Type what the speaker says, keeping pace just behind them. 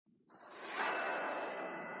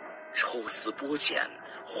抽丝剥茧，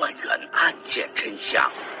还原案件真相，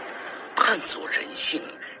探索人性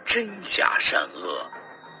真假善恶，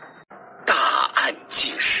大案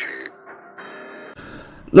纪实。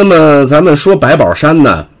那么咱们说白宝山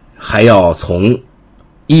呢，还要从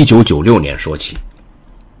1996年说起。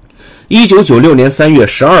1996年3月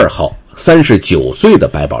12号，39岁的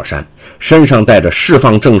白宝山身上带着释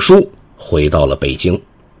放证书回到了北京。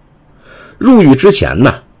入狱之前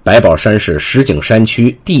呢，白宝山是石景山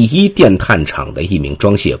区第一电炭厂的一名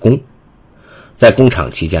装卸工。在工厂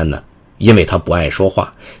期间呢，因为他不爱说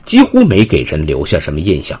话，几乎没给人留下什么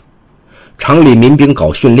印象。厂里民兵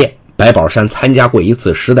搞训练，白宝山参加过一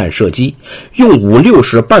次实弹射击，用5.6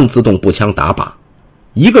式半自动步枪打靶，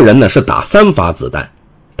一个人呢是打3发子弹，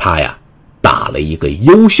他呀打了一个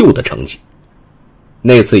优秀的成绩。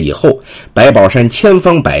那次以后，白宝山千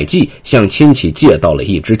方百计向亲戚借到了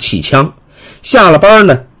一支气枪，下了班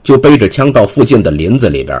呢就背着枪到附近的林子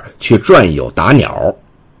里边去转悠打鸟。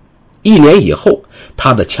1年以后，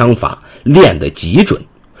他的枪法练得极准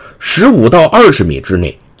，15到20米之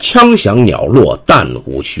内枪响鸟落，弹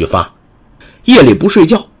无虚发。夜里不睡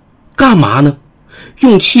觉，干嘛呢？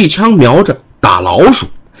用气枪瞄着打老鼠，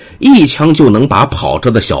一枪就能把跑着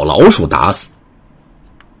的小老鼠打死。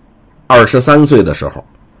23岁的时候，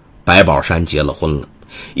白宝山结了婚了。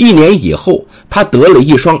1年以后，他得了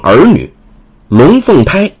一双儿女，龙凤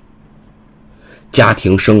胎。家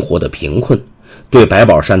庭生活的贫困，对白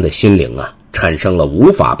宝山的心灵产生了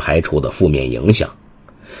无法排除的负面影响。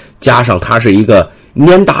加上他是一个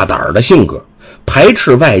蔫大胆的性格，排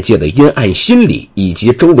斥外界的阴暗心理以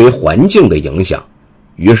及周围环境的影响，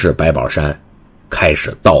于是白宝山开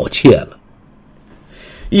始盗窃了。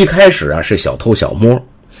一开始是小偷小摸，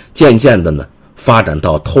渐渐的呢发展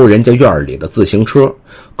到偷人家院里的自行车，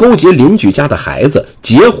勾结邻居家的孩子，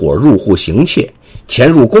结伙入户行窃，潜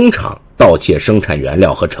入工厂盗窃生产原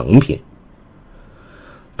料和成品。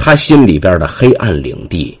他心里边的黑暗领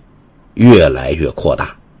地越来越扩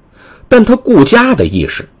大，但他顾家的意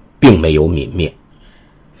识并没有泯灭。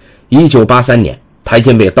1983年，他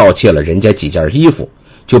因为盗窃了人家几件衣服，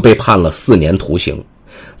就被判了4年徒刑。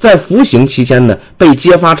在服刑期间呢，被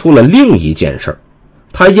揭发出了另一件事，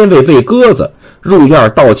他因为喂鸽子入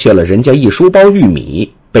院盗窃了人家一书包玉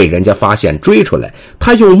米，被人家发现追出来，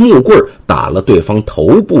他用木棍打了对方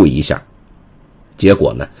头部一下。结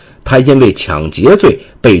果呢，他因为抢劫罪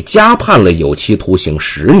被加判了有期徒刑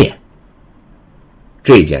10年。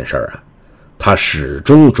这件事他始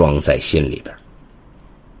终装在心里边。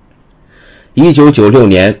1996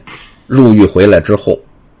年入狱回来之后，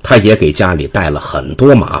他也给家里带了很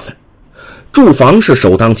多麻烦。住房是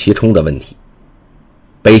首当其冲的问题。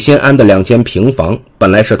北新安的2间平房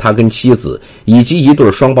本来是他跟妻子以及一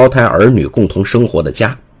对双胞胎儿女共同生活的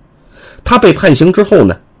家。他被判刑之后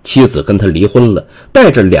呢，妻子跟他离婚了，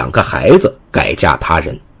带着2个孩子改嫁他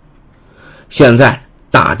人。现在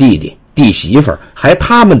大弟弟弟媳妇还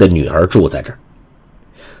他们的女儿住在这儿。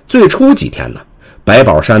最初几天呢，白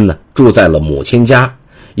宝山呢住在了母亲家，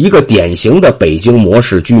一个典型的北京模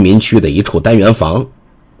式居民区的一处单元房。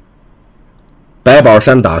白宝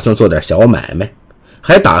山打算做点小买卖，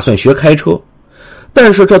还打算学开车，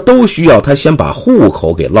但是这都需要他先把户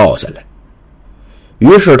口给落下来。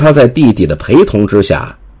于是他在弟弟的陪同之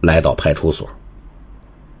下来到派出所，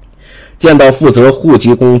见到负责户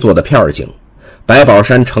籍工作的片警，白宝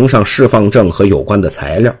山呈上释放证和有关的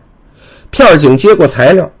材料。片警接过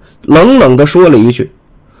材料，冷冷地说了一句：“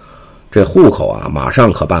这户口马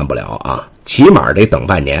上可办不了起码得等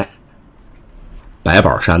半年。”白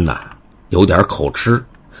宝山有点口吃，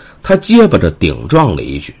他结巴着顶撞了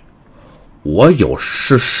一句：“我有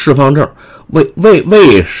释放证，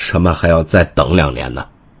为什么还要再等2年呢？”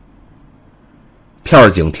片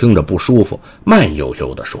警听着不舒服，慢悠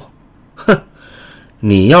悠地说：“哼，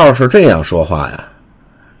你要是这样说话呀，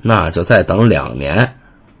那就再等2年。”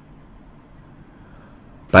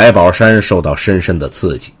白宝山受到深深的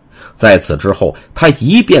刺激，在此之后，他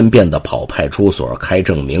一遍遍地跑派出所开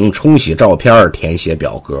证明、冲洗照片、填写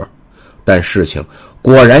表格，但事情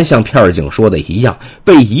果然像片警说的一样，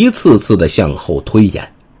被一次次的向后推延。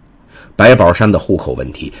白宝山的户口问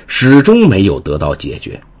题始终没有得到解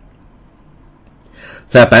决。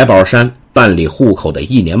在白宝山办理户口的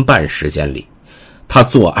1年半时间里，他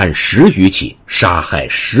作案10余起，杀害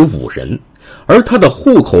15人，而他的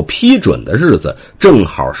户口批准的日子正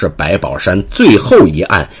好是白宝山最后一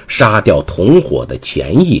案杀掉同伙的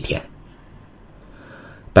前一天。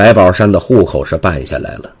白宝山的户口是办下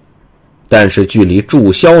来了，但是距离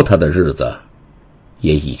注销他的日子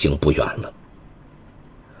也已经不远了。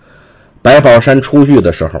白宝山出狱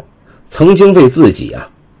的时候，曾经为自己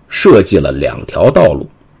设计了2条道路。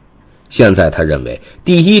现在他认为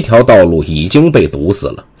第一条道路已经被堵死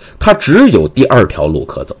了，他只有第二条路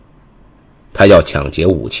可走。他要抢劫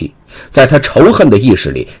武器，在他仇恨的意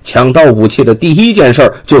识里，抢到武器的第一件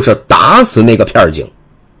事就是打死那个片警。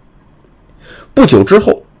不久之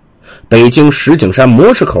后，北京石景山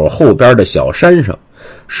模式口后边的小山上，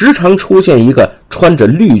时常出现一个穿着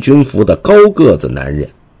绿军服的高个子男人。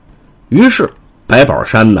于是白宝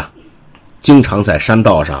山呢，经常在山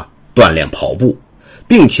道上锻炼跑步，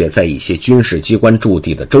并且在一些军事机关驻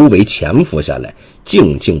地的周围潜伏下来，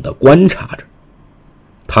静静地观察着。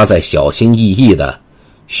他在小心翼翼地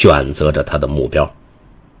选择着他的目标。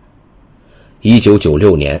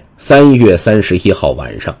1996年3月31号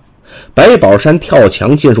晚上，白宝山跳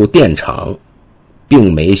墙进入电厂，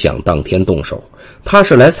并没想当天动手，他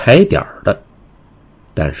是来踩点的。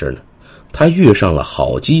但是呢，他遇上了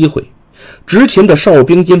好机会。执勤的哨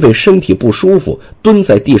兵因为身体不舒服，蹲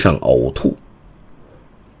在地上呕吐。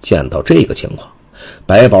见到这个情况，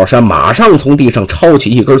白宝山马上从地上抄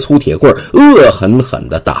起一根粗铁棍，恶狠狠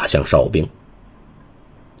地打向哨兵。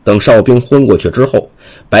等哨兵昏过去之后，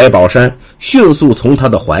白宝山迅速从他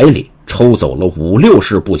的怀里抽走了5-6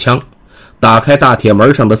式步枪，打开大铁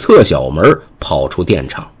门上的侧小门，跑出电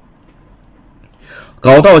厂。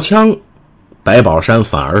搞到枪，白宝山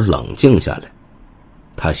反而冷静下来。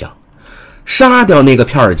他想，杀掉那个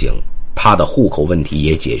片警，他的户口问题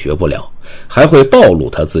也解决不了，还会暴露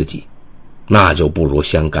他自己，那就不如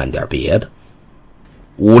先干点别的。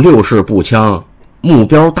5-6式步枪目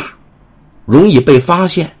标大，容易被发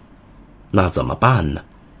现，那怎么办呢？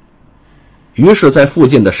于是在附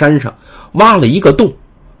近的山上挖了一个洞，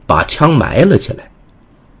把枪埋了起来。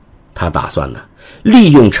他打算呢，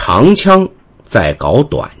利用长枪再搞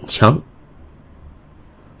短枪。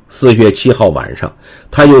4月7号晚上，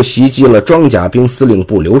他又袭击了装甲兵司令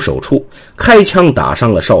部留守处，开枪打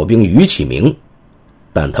伤了哨兵于启明。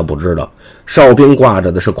但他不知道，哨兵挂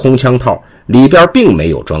着的是空枪套，里边并没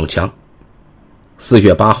有装枪。4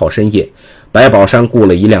月8号深夜，白宝山雇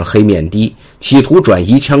了一辆黑面的，企图转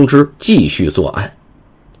移枪支，继续作案。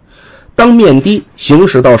当面的行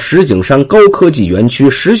驶到石景山高科技园区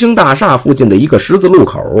实兴大厦附近的一个十字路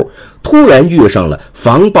口，突然遇上了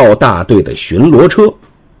防暴大队的巡逻车。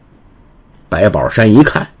白宝山一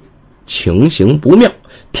看情形不妙，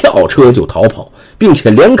跳车就逃跑，并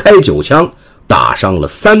且连开9枪，打伤了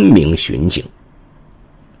3名巡警。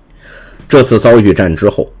这次遭遇战之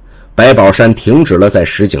后，白宝山停止了在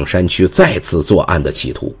石景山区再次作案的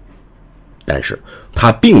企图，但是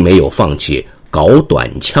他并没有放弃搞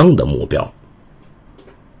短枪的目标。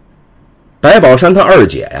白宝山他二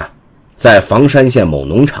姐呀，在房山县某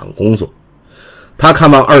农场工作。他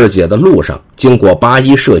看望二姐的路上，经过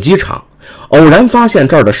81射击场，偶然发现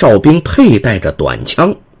这儿的哨兵佩戴着短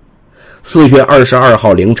枪。4月22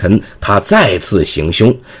号凌晨，他再次行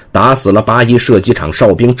凶，打死了81射击场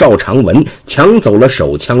哨兵赵长文，抢走了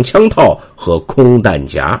手枪枪套和空弹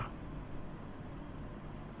夹。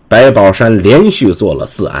白宝山连续做了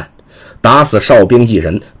4案，打死哨兵1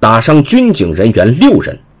人，打伤军警人员6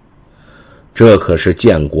人。这可是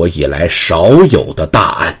建国以来少有的大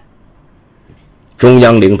案。中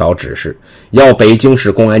央领导指示，要北京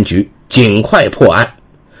市公安局尽快破案。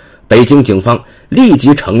北京警方立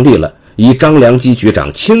即成立了以张良基局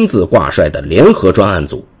长亲自挂帅的联合专案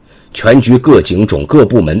组，全局各警种各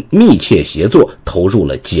部门密切协作，投入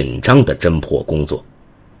了紧张的侦破工作。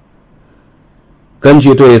根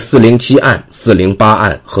据对407案、408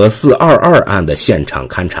案和422案的现场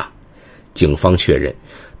勘查，警方确认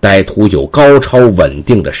歹徒有高超稳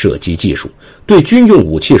定的射击技术，对军用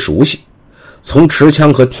武器熟悉。从持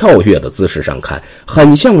枪和跳跃的姿势上看，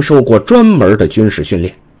很像受过专门的军事训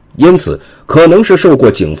练，因此可能是受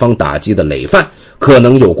过警方打击的累犯，可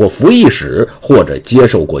能有过服役史，或者接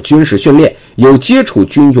受过军事训练，有接触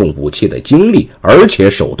军用武器的经历，而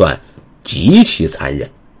且手段极其残忍。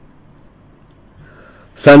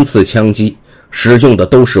3次枪击使用的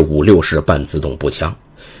都是5-6式半自动步枪，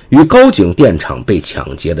与高井电厂被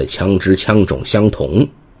抢劫的枪支枪种相同。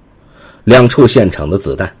2处现场的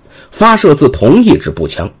子弹发射自同一支步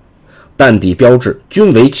枪，弹底标志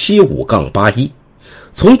均为75-81，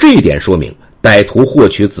从这一点说明歹徒获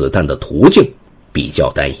取子弹的途径比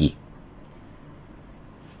较单一。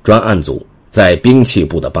专案组在兵器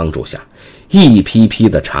部的帮助下，一批批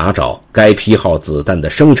地查找该批号子弹的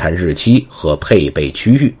生产日期和配备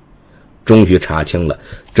区域，终于查清了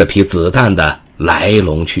这批子弹的来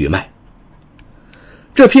龙去脉。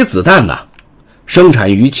这批子弹呢，生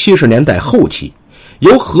产于70年代后期，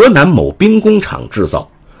由河南某兵工厂制造，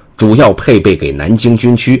主要配备给南京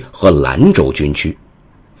军区和兰州军区。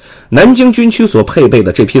南京军区所配备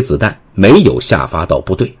的这批子弹没有下发到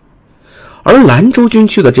部队，而兰州军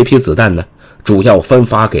区的这批子弹呢，主要分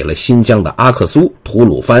发给了新疆的阿克苏、吐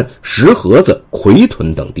鲁番、石河子、奎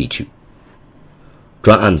屯等地区。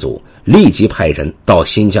专案组立即派人到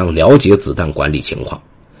新疆了解子弹管理情况，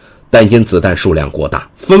但因子弹数量过大，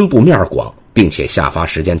分布面广，并且下发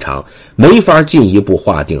时间长，没法进一步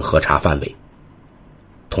划定核查范围。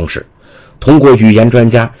同时，通过语言专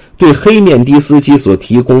家对黑面的司机所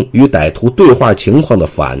提供与歹徒对话情况的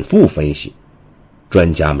反复分析，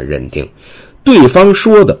专家们认定对方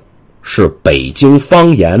说的是北京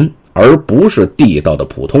方言，而不是地道的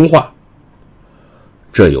普通话。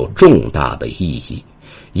这有重大的意义，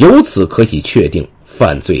由此可以确定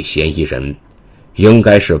犯罪嫌疑人应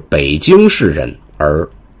该是北京市人，而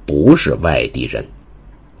不是外地人。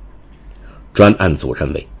专案组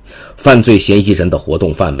认为，犯罪嫌疑人的活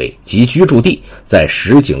动范围及居住地在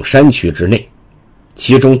石景山区之内，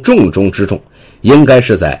其中重中之重应该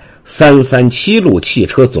是在337路汽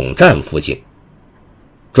车总站附近。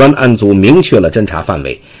专案组明确了侦查范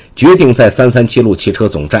围，决定在337路汽车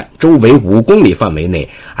总站周围5公里范围内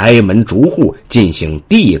挨门逐户进行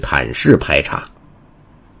地毯式排查。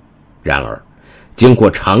然而，经过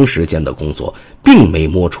长时间的工作，并没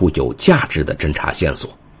摸出有价值的侦查线索。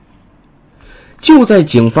就在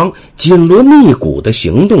警方紧锣密鼓的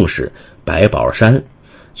行动时，白宝山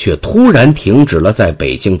却突然停止了在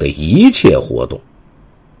北京的一切活动。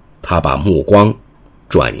他把目光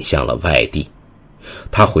转向了外地。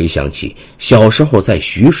他回想起小时候在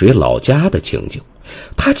徐水老家的情景，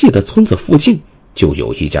他记得村子附近就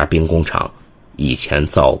有一家兵工厂，以前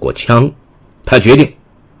造过枪。他决定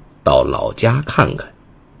到老家看看。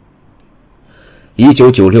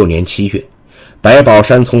1996年7月，白宝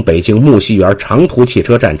山从北京木樨园长途汽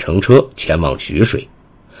车站乘车前往徐水。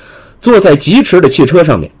坐在疾驰的汽车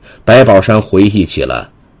上面，白宝山回忆起了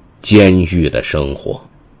监狱的生活。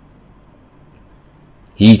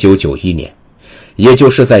1991年，也就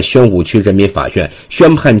是在宣武区人民法院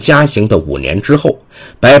宣判加刑的5年之后，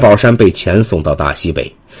白宝山被遣送到大西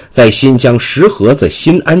北，在新疆石河子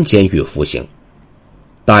新安监狱服刑。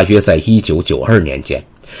大约在1992年间，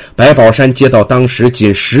白宝山接到当时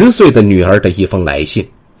仅10岁的女儿的一封来信，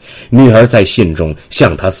女儿在信中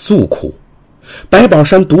向他诉苦。白宝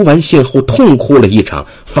山读完信后痛哭了一场，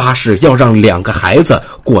发誓要让2个孩子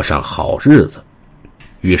过上好日子。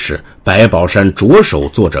于是白宝山着手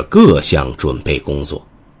做着各项准备工作。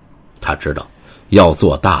他知道要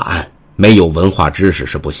做大案，没有文化知识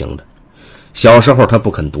是不行的。小时候他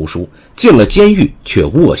不肯读书，进了监狱却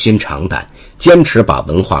卧薪尝胆，坚持把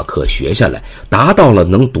文化课学下来，达到了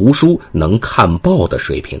能读书能看报的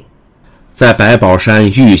水平。在白宝山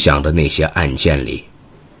预想的那些案件里，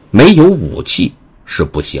没有武器是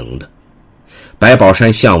不行的。白宝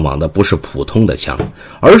山向往的不是普通的枪，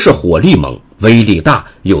而是火力猛、威力大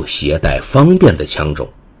又携带方便的枪种，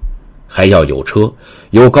还要有车，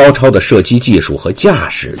有高超的射击技术和驾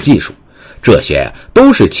驶技术，这些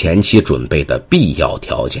都是前期准备的必要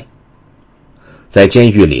条件。在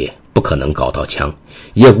监狱里不可能搞到枪，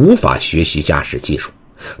也无法学习驾驶技术，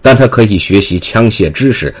但他可以学习枪械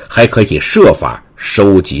知识，还可以设法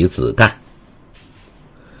收集子弹。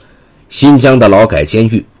新疆的劳改监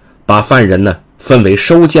狱把犯人呢分为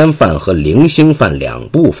收监犯和零星犯2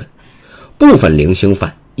部分。部分零星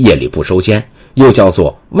犯夜里不收监，又叫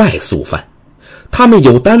做外宿犯，他们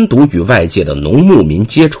有单独与外界的农牧民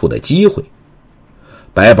接触的机会。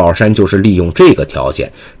白宝山就是利用这个条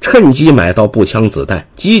件，趁机买到步枪子弹、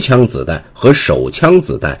机枪子弹和手枪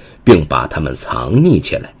子弹，并把它们藏匿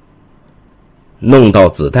起来。弄到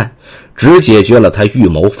子弹只解决了他预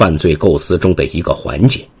谋犯罪构思中的一个环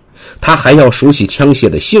节，他还要熟悉枪械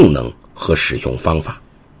的性能和使用方法。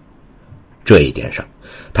这一点上，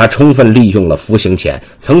他充分利用了服刑前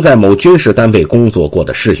曾在某军事单位工作过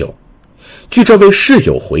的室友。据这位室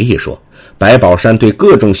友回忆说，白宝山对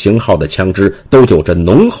各种型号的枪支都有着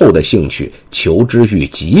浓厚的兴趣，求知欲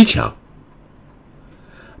极强。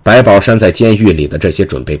白宝山在监狱里的这些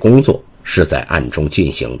准备工作是在暗中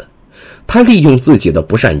进行的，他利用自己的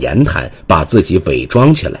不善言谈，把自己伪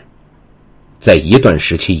装起来。在一段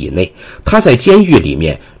时期以内，他在监狱里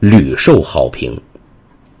面屡受好评。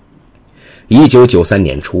1993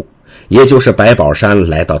年初，也就是白宝山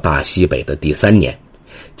来到大西北的第3年，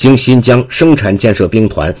经新疆生产建设兵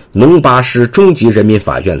团农巴师中级人民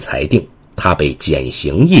法院裁定，他被减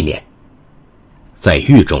刑1年。在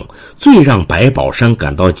狱中，最让白宝山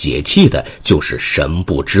感到解气的就是神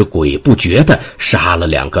不知鬼不觉地杀了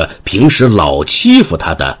2个平时老欺负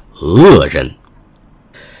他的恶人。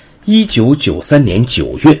1993年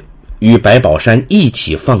9月，与白宝山一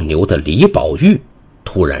起放牛的李宝玉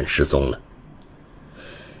突然失踪了。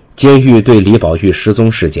监狱对李宝玉失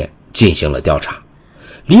踪事件进行了调查，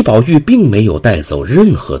李宝玉并没有带走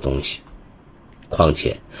任何东西，况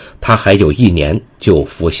且他还有1年就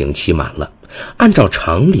服刑期满了。按照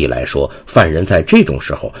常理来说，犯人在这种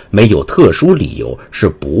时候没有特殊理由是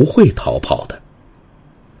不会逃跑的。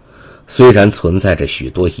虽然存在着许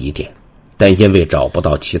多疑点，但因为找不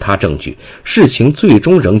到其他证据，事情最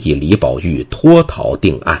终仍以李宝玉脱逃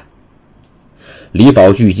定案。李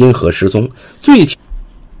宝玉因何失踪，最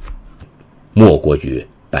莫过于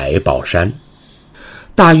白宝山。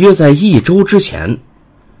大约在1周之前，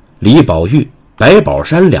李宝玉、白宝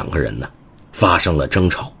山2个人发生了争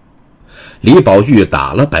吵。李宝玉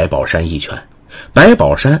打了白宝山1拳，白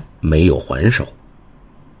宝山没有还手。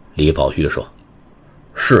李宝玉说：“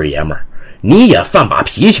是爷们儿，你也放把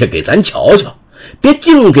脾气给咱瞧瞧，别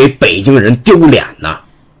净给北京人丢脸呐。”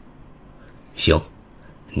行，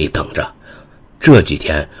你等着，这几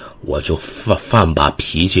天我就放把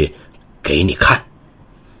脾气给你看。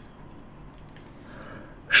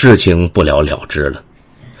事情不了了之了。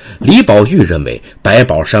李宝玉认为白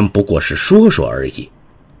宝山不过是说说而已，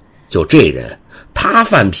就这人，他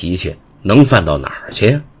犯脾气能犯到哪儿去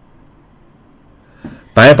呀？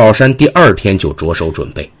白宝山第2天就着手准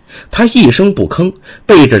备，他一声不吭，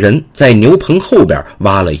背着人在牛棚后边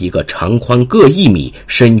挖了一个长宽各1米、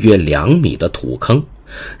深约2米的土坑，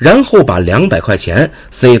然后把200块钱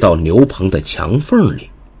塞到牛棚的墙缝里。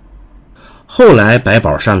后来白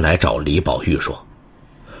宝山来找李宝玉说：“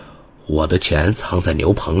我的钱藏在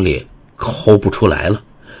牛棚里，抠不出来了，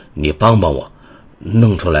你帮帮我，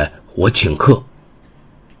弄出来我请客。”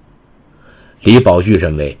李宝玉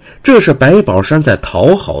认为这是白宝山在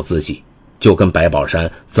讨好自己，就跟白宝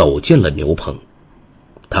山走进了牛棚。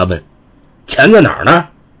他问：“钱在哪儿呢？”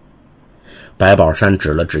白宝山指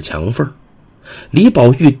了指墙缝。李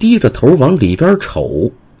宝玉低着头往里边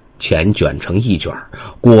瞅，钱卷成1卷，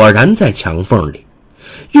果然在墙缝里，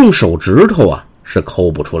用手指头是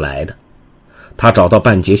抠不出来的。他找到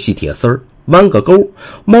半截细铁丝弯个钩，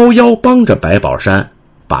猫腰帮着白宝山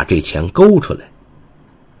把这钱勾出来。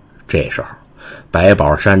这时候白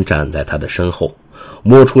宝山站在他的身后，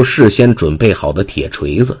摸出事先准备好的铁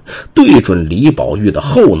锤子，对准李宝玉的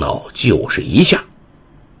后脑就是一下。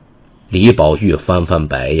李宝玉翻翻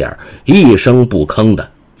白眼，一声不吭的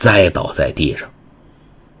栽倒在地上。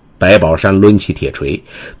白宝山抡起铁锤，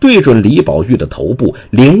对准李宝玉的头部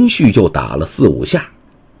连续又打了4、5下。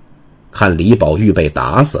看李宝玉被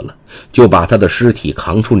打死了，就把他的尸体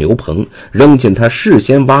扛出牛棚，扔进他事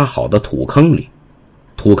先挖好的土坑里。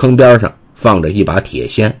土坑边上放着一把铁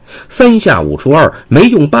锨，3下5除2，没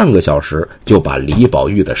用半个小时就把李宝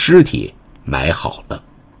玉的尸体埋好了。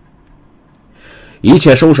一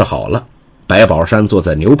切收拾好了，白宝山坐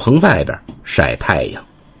在牛棚外边晒太阳。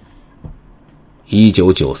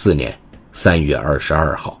1994年3月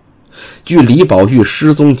22号，距李宝玉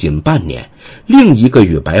失踪仅半年，另一个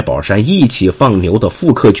与白宝山一起放牛的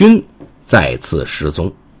傅克军再次失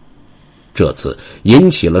踪。这次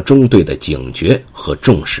引起了中队的警觉和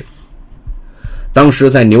重视。当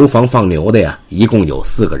时在牛房放牛的一共有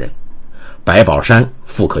4个人：白宝山、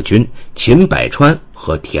傅克军、秦百川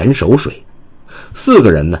和田守水。4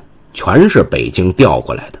个人全是北京调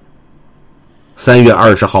过来的。3月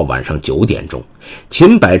20号晚上9点钟，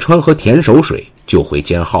秦百川和田守水就回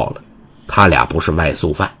监号了，他俩不是外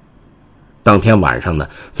宿犯。当天晚上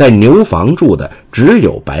在牛房住的只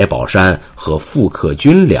有白宝山和傅克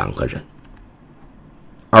军2个人。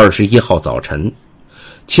21号早晨，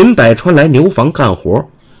秦百川来牛房干活，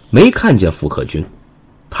没看见傅克军。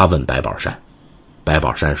他问白宝山，白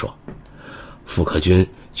宝山说：“傅克军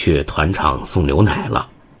去团场送牛奶了。”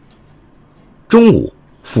中午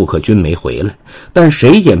傅克军没回来，但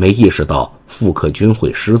谁也没意识到傅克军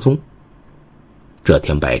会失踪。这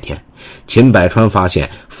天白天，秦百川发现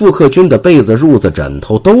傅克军的被子、褥子、枕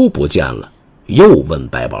头都不见了，又问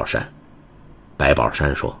白宝山。白宝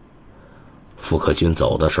山说：“傅克军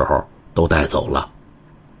走的时候都带走了。”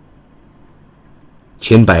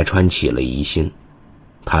秦百川起了疑心，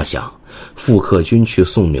他想傅克军去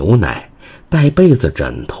送牛奶，带被子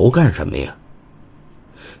枕头干什么呀？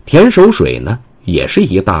田守水也是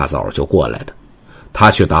一大早就过来的，他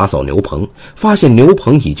去打扫牛棚，发现牛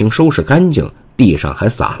棚已经收拾干净，地上还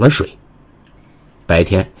洒了水。白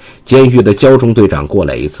天监狱的焦中队长过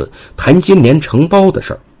来一次，谈今年承包的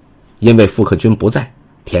事儿。因为傅克军不在，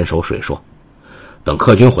田守水说：“等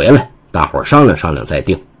克军回来，大伙儿商量商量再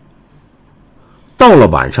定。”到了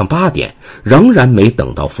晚上8点，仍然没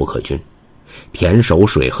等到傅克军，田守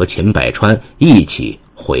水和秦百川一起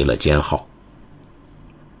回了监号。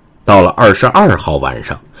到了22号晚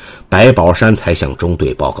上，白宝山才向中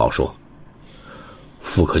队报告说：“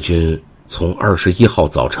傅克军从21号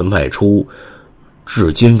早晨外出，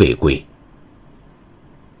至今未归。”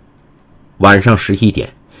晚上11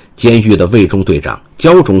点，监狱的魏中队长、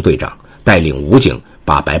焦中队长带领武警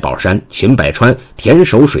把白宝山、秦百川、田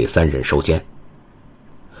守水3人收监。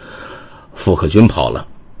傅克军跑了，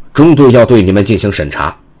中队要对你们进行审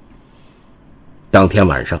查。当天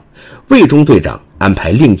晚上，魏中队长安排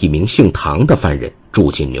另一名姓唐的犯人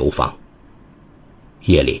住进牛房。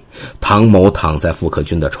夜里，唐某躺在傅克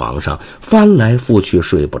军的床上，翻来覆去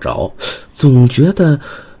睡不着，总觉得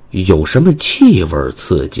有什么气味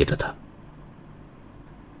刺激着他。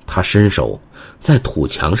他伸手在土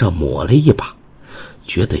墙上抹了一把，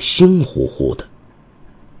觉得腥乎乎的。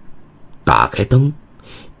打开灯，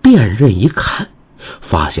辨认一看，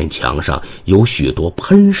发现墙上有许多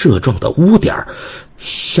喷射状的污点，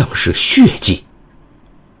像是血迹。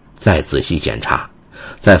再仔细检查，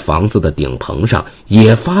在房子的顶棚上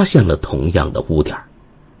也发现了同样的污点。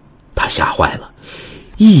他吓坏了，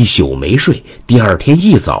一宿没睡，第二天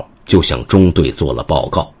一早就向中队做了报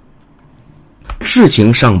告。事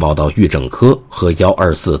情上报到狱政科和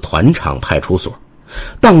124团场派出所，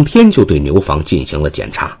当天就对牛房进行了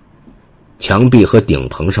检查。墙壁和顶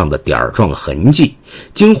棚上的点状痕迹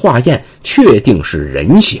经化验确定是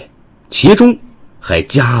人血，其中还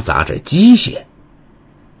夹杂着鸡血。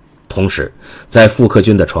同时，在傅克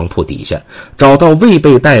军的床铺底下找到未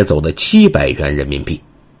被带走的700元人民币。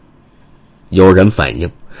有人反映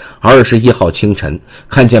21号清晨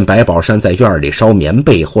看见白宝山在院里烧棉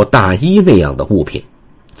被或大衣那样的物品。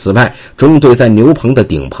此外，中队在牛棚的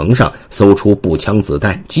顶棚上搜出步枪子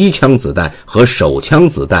弹、机枪子弹和手枪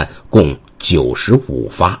子弹共95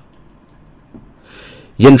发。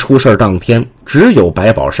因出事当天只有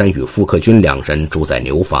白宝山与傅克军2人住在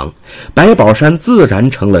牛房，白宝山自然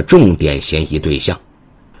成了重点嫌疑对象。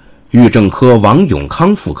狱政科王永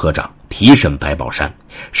康副科长提审白宝山，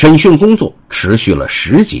审讯工作持续了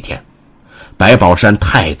10几天。白宝山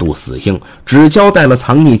态度死硬，只交代了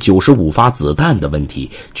藏匿95发子弹的问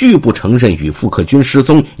题，拒不承认与傅克军失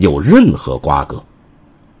踪有任何瓜葛。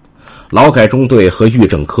劳改中队和狱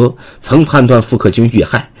政科曾判断傅克军遇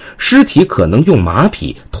害，尸体可能用马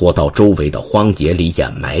匹拖到周围的荒野里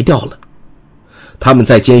掩埋掉了。他们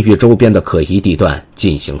在监狱周边的可疑地段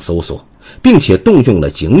进行搜索，并且动用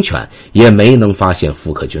了警犬，也没能发现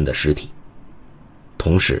傅克军的尸体。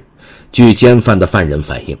同时，据监犯的犯人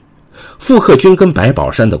反映，傅克军跟白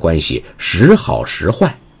宝山的关系时好时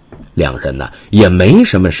坏，2人呢也没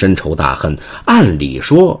什么深仇大恨，按理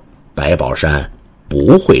说白宝山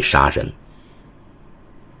不会杀人。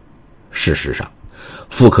事实上，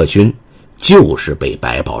傅克军就是被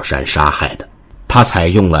白宝山杀害的，他采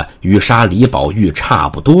用了与杀李宝玉差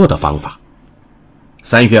不多的方法。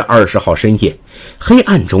3月20号深夜，黑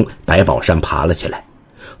暗中白宝山爬了起来，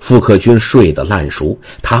傅克军睡得烂熟，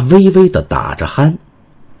他微微地打着鼾。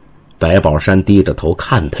白宝山低着头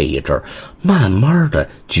看他一阵，慢慢地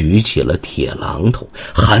举起了铁榔头，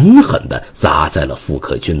狠狠地砸在了傅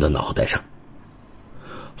克军的脑袋上。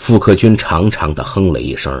傅克军长长地哼了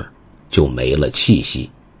一声，就没了气息，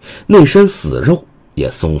那身死肉也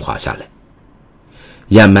松化下来。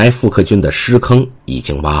掩埋傅克军的尸坑已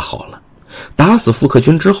经挖好了，打死傅克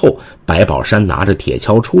军之后，白宝山拿着铁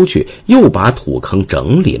锹出去，又把土坑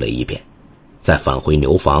整理了一遍。再返回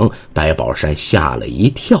牛房，白宝山吓了一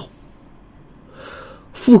跳。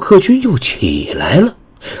傅克军又起来了，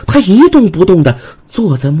他一动不动地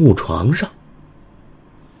坐在木床上，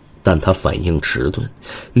但他反应迟钝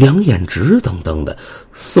，2眼直瞪瞪的，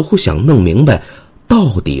似乎想弄明白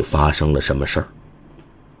到底发生了什么事儿。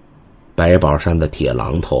白宝山的铁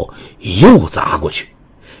榔头又砸过去，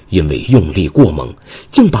因为用力过猛，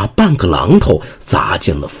竟把半个榔头砸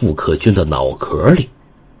进了傅克军的脑壳里，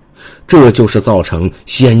这就是造成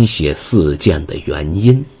鲜血四溅的原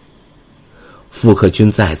因。傅克军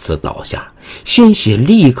再次倒下，鲜血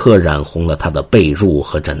立刻染红了他的被褥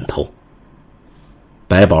和枕头。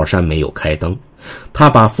白宝山没有开灯，他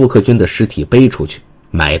把傅克军的尸体背出去，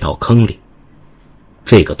埋到坑里。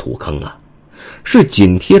这个土坑啊，是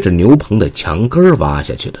紧贴着牛棚的墙根挖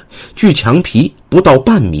下去的，距墙皮不到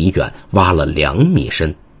半米远，挖了2米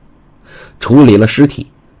深。处理了尸体，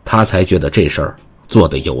他才觉得这事儿做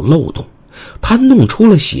得有漏洞，他弄出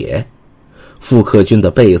了血。傅克军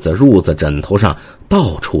的被子、褥子、枕头上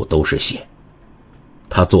到处都是血。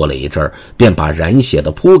他坐了一阵儿，便把染血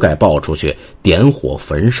的铺盖抱出去，点火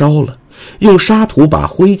焚烧了，用沙土把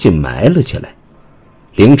灰烬埋了起来。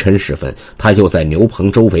凌晨时分，他又在牛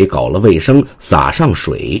棚周围搞了卫生，洒上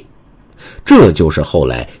水。这就是后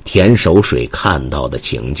来田守水看到的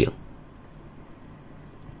情景。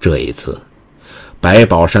这一次，白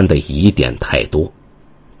宝山的疑点太多，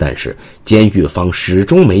但是监狱方始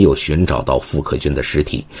终没有寻找到傅克军的尸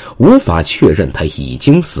体，无法确认他已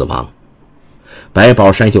经死亡。白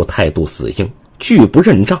宝山又态度死硬，拒不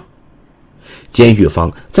认账。监狱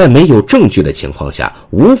方在没有证据的情况下，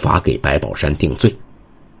无法给白宝山定罪。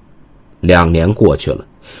2年过去了，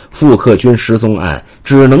傅克军失踪案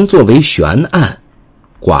只能作为悬案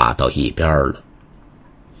挂到一边了。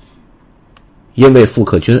因为傅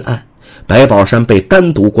克军案，白宝山被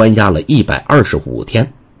单独关押了125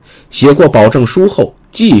天，写过保证书后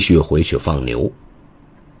继续回去放牛。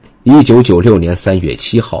1996年3月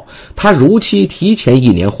7号，他如期提前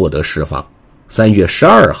1年获得释放，3月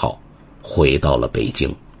12号回到了北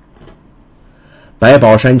京。白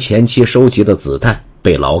宝山前期收集的子弹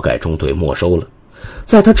被劳改中队没收了，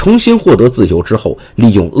在他重新获得自由之后，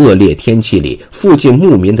利用恶劣天气里附近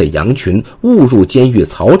牧民的羊群误入监狱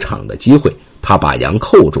草场的机会，他把羊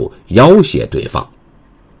扣住，要挟对方。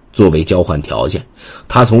作为交换条件，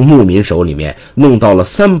他从牧民手里面弄到了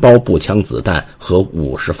3包步枪子弹和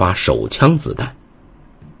50发手枪子弹。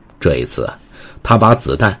这一次他把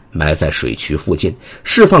子弹埋在水渠附近，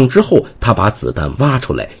释放之后，他把子弹挖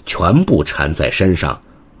出来，全部缠在身上，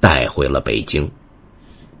带回了北京。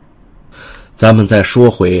咱们再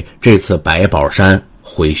说回这次白宝山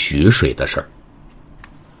回徐水的事儿。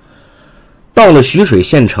到了徐水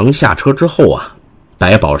县城下车之后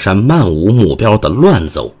白宝山漫无目标的乱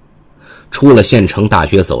走。出了县城大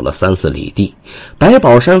约走了3-4里地，白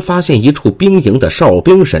宝山发现一处兵营的哨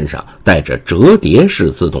兵身上带着折叠式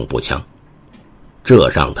自动步枪，这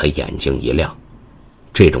让他眼睛一亮。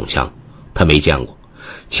这种枪他没见过，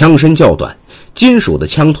枪身较短，金属的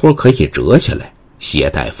枪托可以折起来，携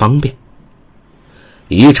带方便。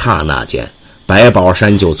一刹那间，白宝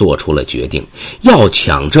山就做出了决定，要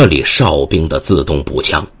抢这里哨兵的自动步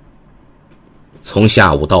枪。从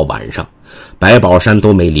下午到晚上，白宝山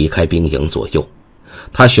都没离开兵营左右。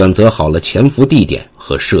他选择好了潜伏地点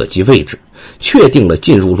和射击位置，确定了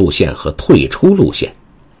进入路线和退出路线。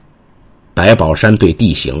白宝山对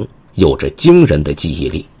地形有着惊人的记忆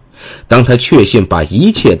力，当他确信把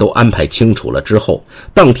一切都安排清楚了之后，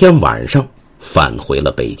当天晚上返回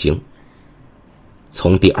了北京。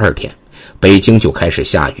从第2天，北京就开始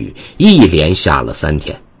下雨，一连下了3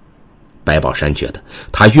天。白宝山觉得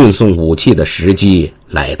他运送武器的时机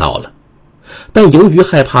来到了，但由于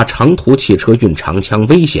害怕长途汽车运长枪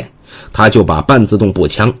危险，他就把半自动步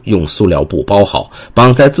枪用塑料布包好，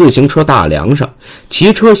绑在自行车大梁上，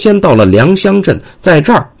骑车先到了良乡镇，在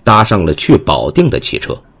这儿搭上了去保定的汽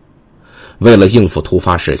车。为了应付突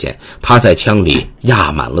发事件，他在枪里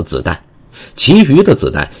压满了子弹，其余的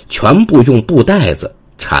子弹全部用布袋子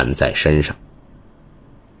缠在身上。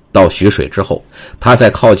到徐水之后，他在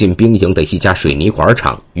靠近兵营的一家水泥管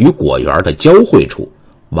厂与果园的交汇处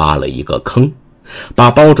挖了一个坑，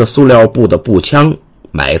把包着塑料布的步枪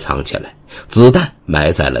埋藏起来，子弹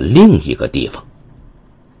埋在了另一个地方。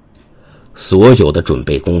所有的准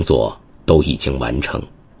备工作都已经完成。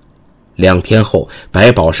2天后，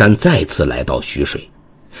白宝山再次来到徐水。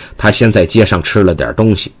他先在街上吃了点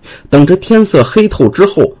东西，等着天色黑透之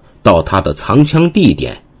后，到他的藏枪地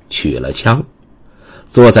点取了枪，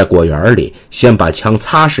坐在果园里，先把枪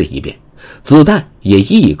擦拭一遍，子弹也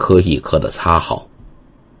一颗一颗地擦好。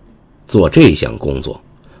做这项工作，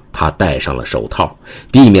他戴上了手套，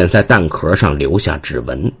避免在弹壳上留下指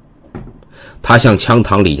纹。他向枪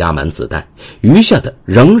膛里压满子弹，余下的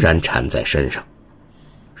仍然缠在身上。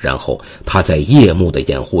然后他在夜幕的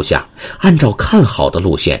掩护下，按照看好的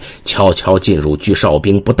路线，悄悄进入距哨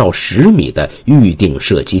兵不到10米的预定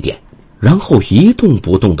射击点，然后一动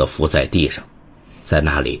不动地伏在地上，在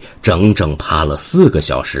那里整整趴了4个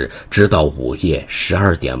小时，直到午夜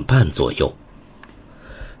12点半左右。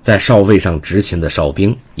在哨位上执勤的哨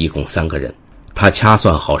兵一共3个人，他掐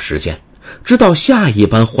算好时间，知道下一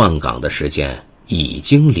班换岗的时间已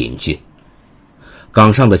经临近。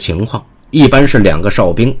岗上的情况一般是2个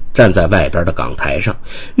哨兵站在外边的岗台上，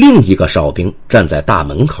另一个哨兵站在大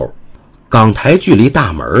门口，岗台距离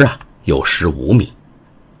大门有15米。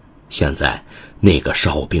现在那个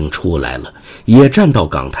哨兵出来了，也站到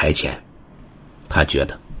岗台前，他觉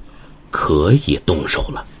得可以动手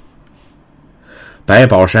了。白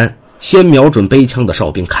宝山先瞄准背枪的哨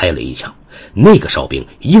兵开了一枪，那个哨兵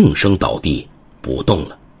应声倒地不动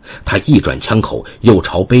了。他一转枪口，又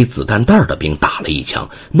朝背子弹袋的兵打了一枪，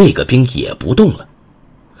那个兵也不动了。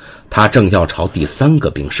他正要朝第3个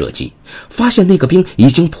兵射击，发现那个兵已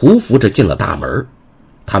经匍匐着进了大门。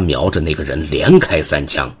他瞄着那个人连开3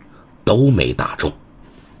枪，都没打中。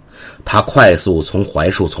他快速从槐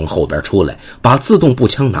树丛后边出来，把自动步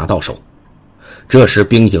枪拿到手。这时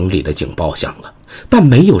兵营里的警报响了，但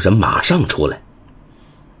没有人马上出来。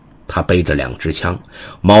他背着2支枪，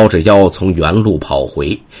猫着腰从原路跑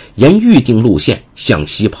回，沿预定路线向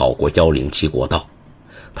西跑过107国道。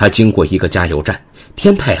他经过一个加油站，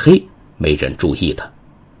天太黑，没人注意他。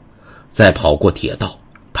再跑过铁道，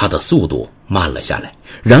他的速度慢了下来，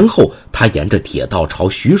然后他沿着铁道朝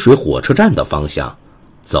徐水火车站的方向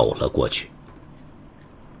走了过去。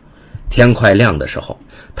天快亮的时候，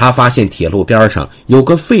他发现铁路边上有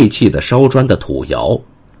个废弃的烧砖的土窑，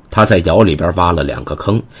他在窑里边挖了2个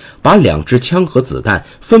坑，把2支枪和子弹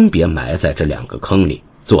分别埋在这2个坑里，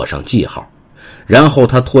做上记号。然后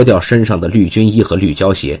他脱掉身上的绿军衣和绿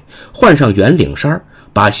胶鞋，换上圆领衫，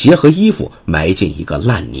把鞋和衣服埋进一个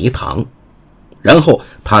烂泥塘，然后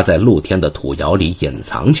他在露天的土窑里隐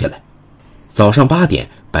藏起来。早上8点，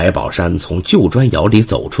白宝山从旧砖窑里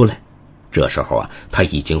走出来，这时候他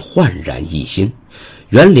已经焕然一新，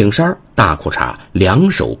圆领衫、大裤衩，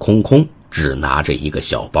两手空空，只拿着一个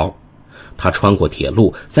小包。他穿过铁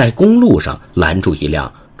路，在公路上拦住一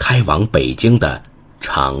辆开往北京的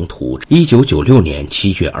长途。1996年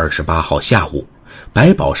7月28号下午，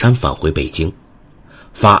白宝山返回北京。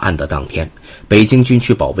发案的当天，北京军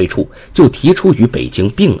区保卫处就提出与北京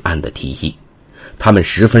并案的提议。他们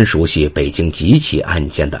十分熟悉北京几起案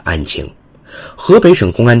件的案情。河北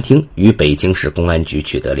省公安厅与北京市公安局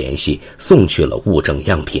取得联系，送去了物证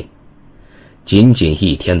样品。仅仅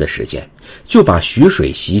1天的时间，就把徐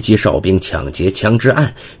水袭击哨兵抢劫枪支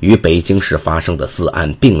案与北京市发生的4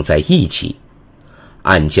案并在一起。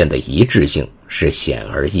案件的一致性是显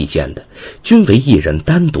而易见的，均为一人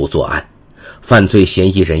单独作案，犯罪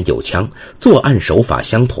嫌疑人有枪，作案手法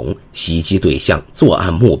相同，袭击对象、作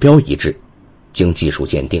案目标一致。经技术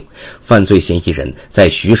鉴定，犯罪嫌疑人在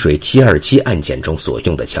徐水727案件中所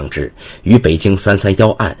用的枪支与北京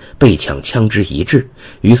331案被抢枪支一致，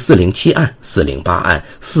与407案、408案、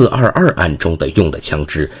422案中的用的枪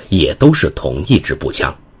支也都是同一支步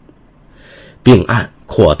枪。并案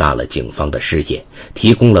扩大了警方的视野，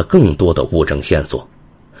提供了更多的物证线索。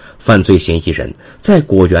犯罪嫌疑人在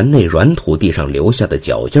果园内软土地上留下的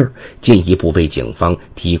脚印，进一步为警方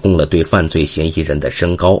提供了对犯罪嫌疑人的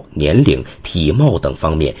身高、年龄、体貌等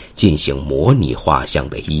方面进行模拟画像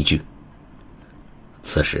的依据。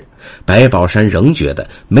此时，白宝山仍觉得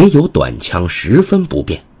没有短枪十分不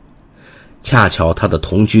便。恰巧他的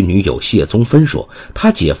同居女友谢宗芬说，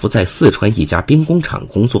他姐夫在四川一家兵工厂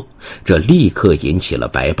工作，这立刻引起了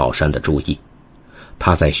白宝山的注意。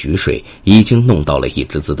他在徐水已经弄到了一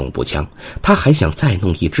支自动步枪，他还想再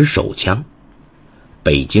弄一支手枪。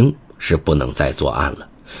北京是不能再作案了，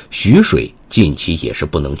徐水近期也是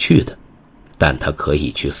不能去的，但他可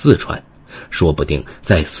以去四川，说不定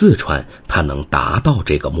在四川他能达到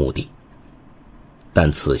这个目的。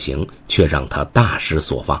但此行却让他大失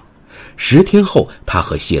所望。10天后，他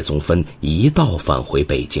和谢宗芬一道返回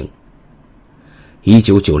北京。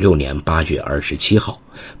1996年8月27号，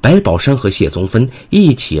白宝山和谢宗芬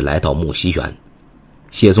一起来到木樨园。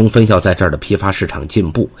谢宗芬要在这儿的批发市场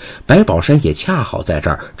进步，白宝山也恰好在这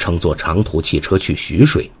儿乘坐长途汽车去徐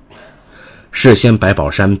水。事先白宝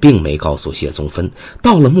山并没告诉谢宗芬，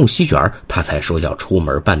到了木樨园他才说要出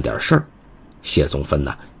门办点事儿。谢宗芬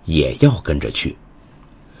也要跟着去。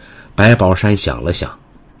白宝山想了想，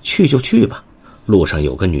去就去吧，路上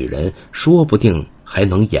有个女人，说不定还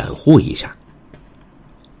能掩护一下。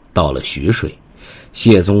到了徐水，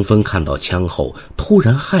谢宗芬看到枪后突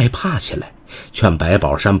然害怕起来，劝白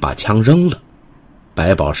宝山把枪扔了。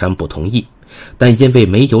白宝山不同意，但因为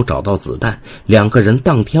没有找到子弹，两个人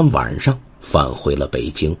当天晚上返回了北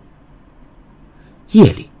京。夜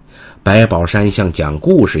里，白宝山像讲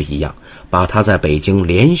故事一样，把他在北京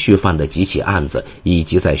连续犯的几起案子，以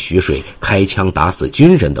及在徐水开枪打死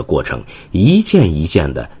军人的过程，一件一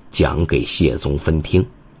件地讲给谢宗芬听。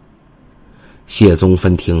谢宗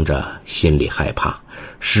芬听着心里害怕，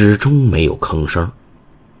始终没有吭声。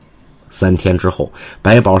3天之后，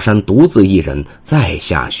白宝山独自一人再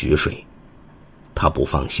下徐水。他不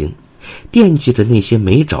放心，惦记着那些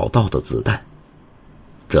没找到的子弹。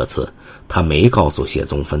这次他没告诉谢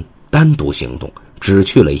宗芬，单独行动，只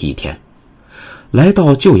去了1天。来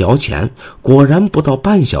到旧窑前，果然不到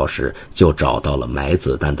半小时就找到了埋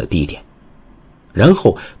子弹的地点。然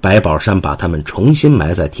后白宝山把他们重新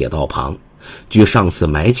埋在铁道旁，距上次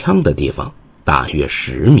埋枪的地方大约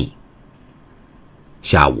10米。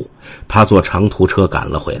下午，他坐长途车赶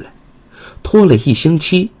了回来，拖了1星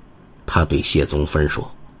期。他对谢宗芬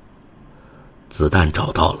说：“子弹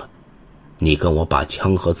找到了，你跟我把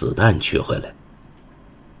枪和子弹取回来。”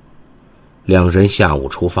两人下午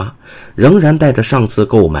出发，仍然带着上次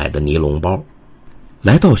购买的尼龙包。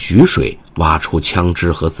来到徐水，挖出枪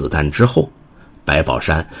支和子弹之后，白宝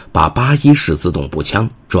山把81式自动步枪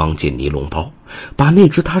装进尼龙包，把那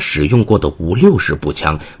支他使用过的56式步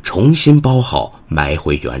枪重新包好，埋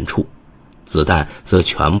回原处，子弹则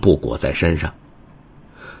全部裹在身上。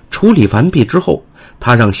处理完毕之后，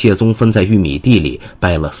他让谢宗芬在玉米地里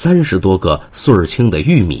掰了30多个穗儿青的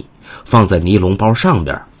玉米，放在尼龙包上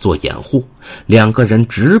边做掩护，两个人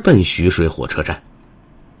直奔徐水火车站。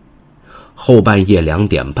后半夜2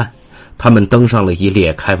点半，他们登上了一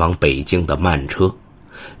列开往北京的慢车。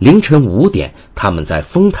凌晨5点，他们在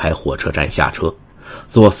丰台火车站下车，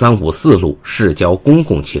坐354路市郊公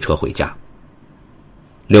共汽车回家。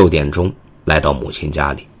6点钟来到母亲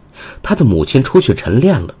家里，他的母亲出去晨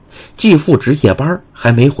练了，继父值夜班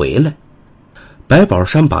还没回来。白宝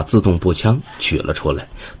山把自动步枪取了出来，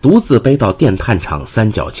独自背到电炭厂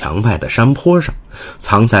3角墙外的山坡上，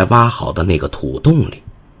藏在挖好的那个土洞里。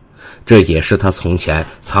这也是他从前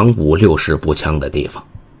藏5、6式步枪的地方。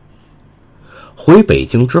回北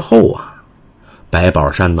京之后啊，白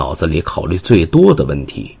宝山脑子里考虑最多的问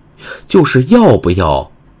题，就是要不要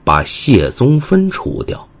把谢宗芬除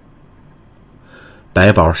掉。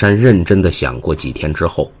白宝山认真地想过几天之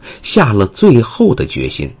后，下了最后的决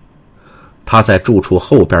心。他在住处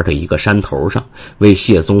后边的一个山头上为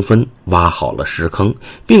谢宗芬挖好了石坑，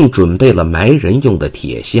并准备了埋人用的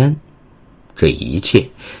铁锨。这一切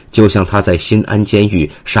就像他在新安监狱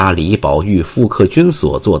杀李宝玉、傅克军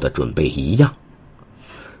所做的准备一样。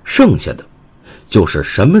剩下的就是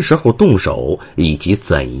什么时候动手以及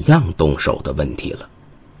怎样动手的问题了。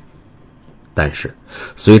但是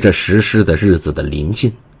随着实施的日子的临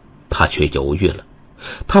近，他却犹豫了。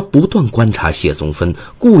他不断观察谢宗芬，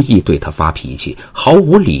故意对他发脾气，毫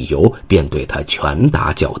无理由便对他拳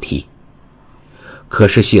打脚踢。可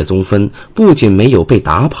是谢宗芬不仅没有被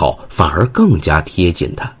打跑，反而更加贴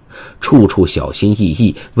近他，处处小心翼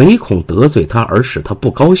翼，唯恐得罪他而使他不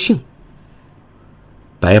高兴。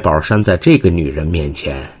白宝山在这个女人面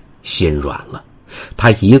前心软了，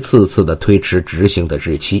他一次次的推迟执行的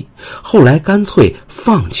日期，后来干脆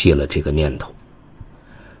放弃了这个念头。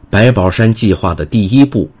白宝山计划的第一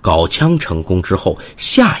步搞枪成功之后，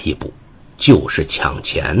下一步就是抢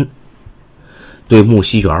钱。对木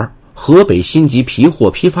樨园、河北新集皮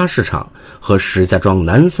货批发市场和石家庄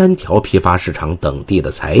南3条批发市场等地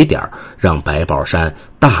的踩点，让白宝山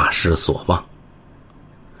大失所望。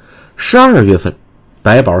12月份，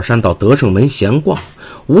白宝山到德胜门闲逛，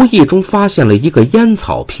无意中发现了一个烟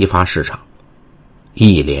草批发市场。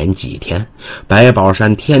一连几天，白宝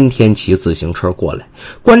山天天骑自行车过来，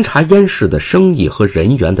观察烟市的生意和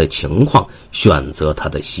人员的情况，选择他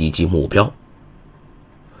的袭击目标。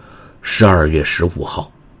12月15号，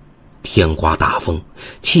天刮大风，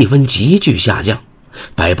气温急剧下降，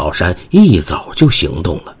白宝山一早就行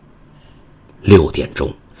动了。6点钟，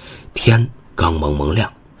天刚蒙蒙亮，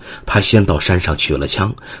他先到山上取了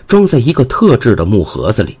枪，装在一个特制的木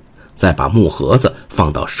盒子里，再把木盒子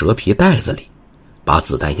放到蛇皮袋子里，把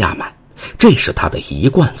子弹压满，这是他的一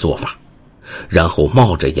贯做法。然后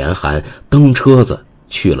冒着严寒蹬车子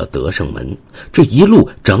去了德胜门，这一路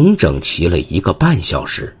整整骑了1个半小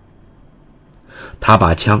时。他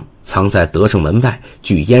把枪藏在德胜门外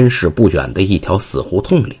距烟市不远的一条死胡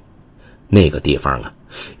同里，那个地方啊，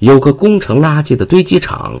有个工程垃圾的堆积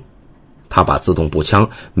场。他把自动步枪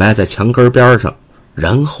埋在墙根边上，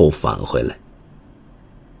然后返回来。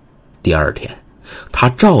第二天，他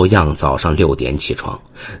照样早上6点起床，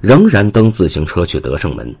仍然蹬自行车去德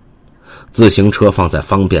胜门。自行车放在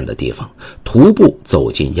方便的地方，徒步走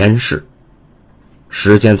进烟市。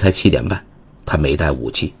时间才7点半，他没带武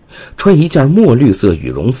器，穿一件墨绿色羽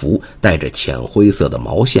绒服，戴着浅灰色的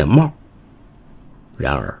毛线帽。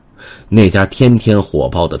然而，那家天天火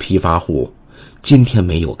爆的批发户今天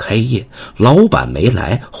没有开业，老板没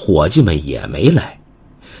来，伙计们也没来。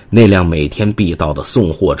那辆每天必到的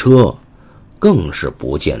送货车更是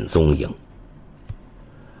不见踪影。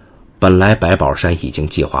本来白宝山已经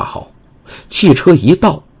计划好，汽车一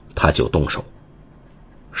到他就动手，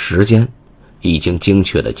时间已经精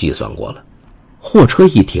确地计算过了。货车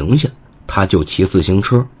一停下，他就骑自行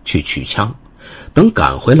车去取枪。等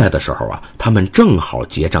赶回来的时候啊，他们正好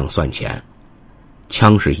结账算钱。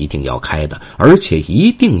枪是一定要开的，而且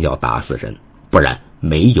一定要打死人，不然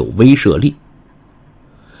没有威慑力。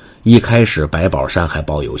一开始白宝山还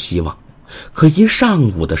抱有希望，可一上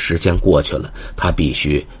午的时间过去了，他必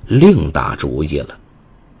须另打主意了。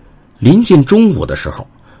临近中午的时候，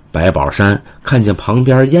白宝山看见旁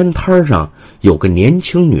边烟摊上有个年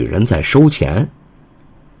轻女人在收钱。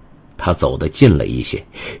他走得近了一些，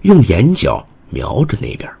用眼角瞄着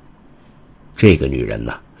那边。这个女人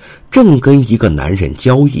呢，正跟一个男人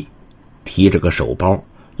交易，提着个手包，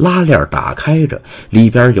拉链打开着，里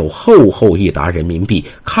边有厚厚一沓人民币，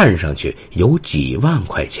看上去有几万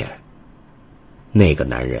块钱。那个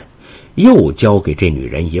男人又交给这女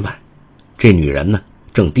人1万，这女人呢，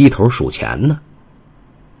正低头数钱呢。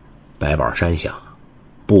白宝山想，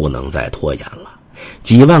不能再拖延了，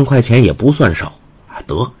几万块钱也不算少，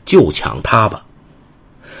得就抢他吧。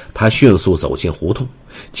他迅速走进胡同，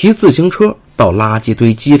骑自行车到垃圾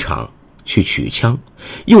堆机场去取枪，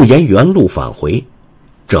又沿原路返回，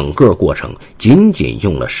整个过程仅仅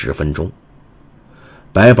用了10分钟。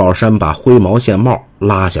白宝山把灰毛线帽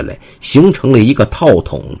拉下来，形成了一个套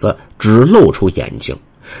筒子，只露出眼睛，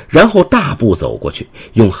然后大步走过去，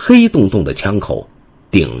用黑洞洞的枪口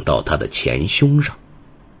顶到他的前胸上。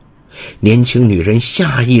年轻女人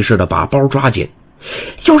下意识地把包抓紧，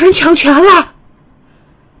有人抢钱了！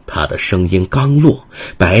他的声音刚落，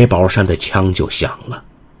白宝山的枪就响了。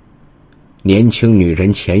年轻女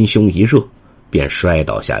人前胸一热，便摔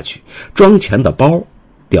倒下去，装钱的包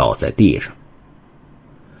掉在地上。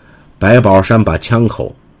白宝山把枪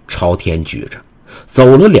口朝天举着，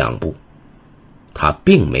走了2步，他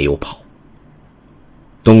并没有跑。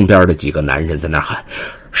东边的几个男人在那喊：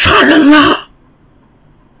杀人了！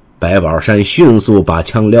白宝山迅速把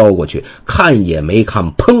枪撩过去，看也没看，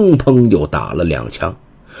砰砰又打了2枪。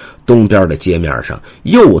东边的街面上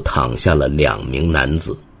又躺下了2名男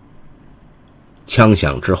子。枪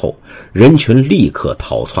响之后，人群立刻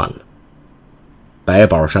逃窜了。白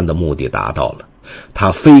宝山的目的达到了，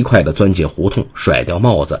他飞快地钻进胡同，甩掉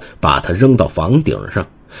帽子，把它扔到房顶上。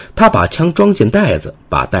他把枪装进袋子，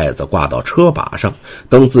把袋子挂到车把上，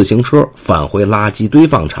等自行车返回垃圾堆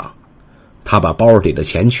放场。他把包里的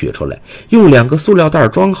钱取出来，用2个塑料袋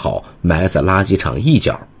装好，埋在垃圾场一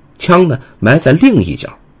角，枪呢埋在另一角。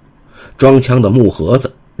装枪的木盒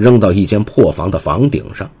子扔到一间破房的房顶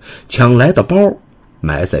上，抢来的包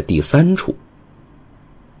埋在第3处。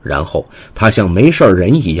然后他像没事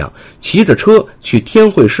人一样，骑着车去天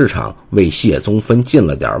汇市场为谢宗芬进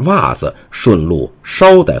了点袜子，顺路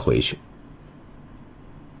捎带回去。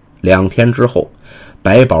2天之后，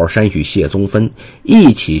白宝山与谢宗芬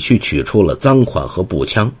一起去取出了赃款和步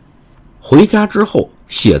枪。回家之后，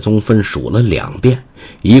谢宗芬数了2遍，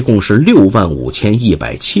一共是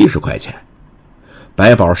65170块钱。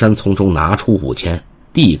白宝山从中拿出5000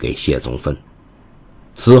递给谢宗芬。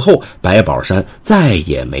此后，白宝山再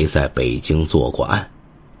也没在北京做过案。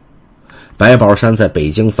白宝山在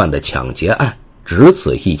北京犯的抢劫案只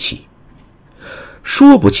此一起，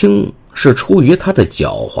说不清是出于他的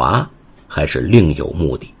狡猾，还是另有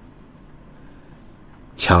目的。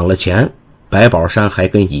抢了钱，白宝山还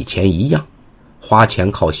跟以前一样，花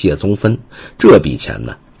钱靠谢宗芬，这笔钱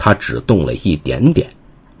呢，他只动了一点点。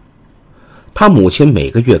他母亲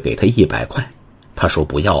每个月给他100块，他说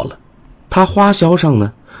不要了。他花销上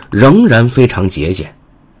呢，仍然非常节俭。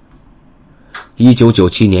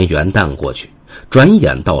1997年元旦过去，转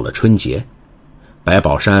眼到了春节。白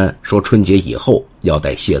宝山说春节以后要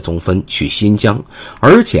带谢宗芬去新疆，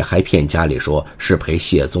而且还骗家里说是陪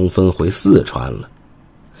谢宗芬回四川了。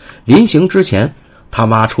临行之前，他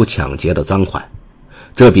挖出抢劫的赃款，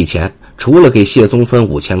这笔钱除了给谢宗芬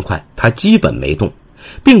5000块，他基本没动，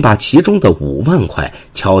并把其中的5万块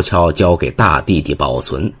悄悄交给大弟弟保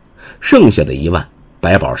存，剩下的1万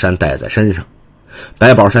白宝山带在身上。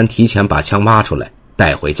白宝山提前把枪挖出来，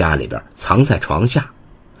带回家里边藏在床下。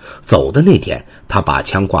走的那天，他把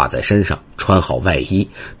枪挂在身上，穿好外衣，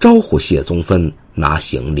招呼谢宗芬拿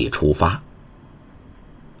行李出发。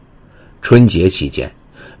春节期间，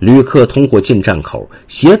旅客通过进站口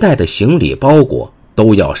携带的行李包裹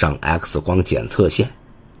都要上 X 光检测线，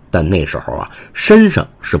但那时候身上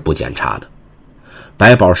是不检查的。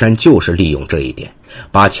白宝山就是利用这一点，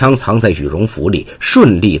把枪藏在羽绒服里，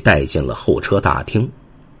顺利带进了候车大厅。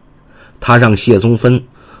他让谢宗芬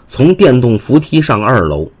从电动扶梯上2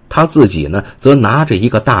楼，他自己呢则拿着一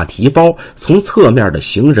个大提包，从侧面的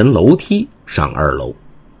行人楼梯上2楼。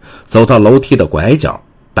走到楼梯的拐角，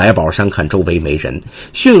白宝山看周围没人，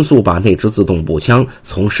迅速把那支自动步枪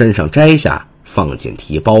从身上摘下，放进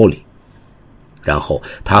提包里。然后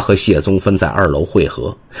他和谢宗芬在2楼会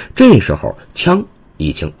合，这时候枪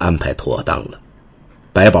已经安排妥当了。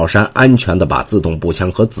白宝山安全地把自动步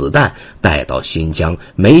枪和子弹带到新疆，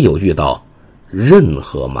没有遇到任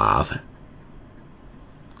何麻烦。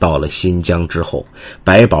到了新疆之后，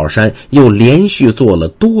白宝山又连续做了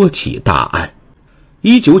多起大案。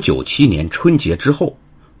1997年春节之后，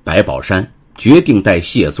白宝山决定带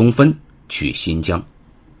谢宗芬去新疆。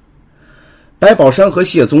白宝山和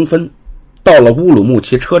谢宗芬到了乌鲁木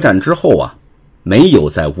齐车站之后没有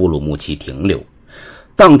在乌鲁木齐停留，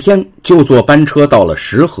当天就坐班车到了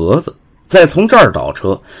石河子，再从这儿倒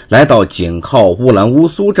车来到紧靠乌兰乌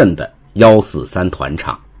苏镇的143团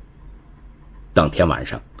场。当天晚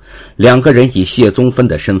上，2个人以谢宗芬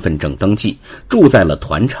的身份证登记，住在了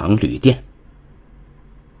团场旅店。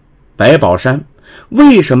白宝山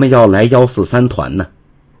为什么要来143团呢？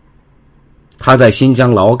他在新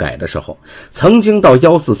疆劳改的时候，曾经到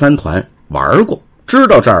143团玩过，知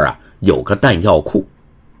道这儿有个弹药库。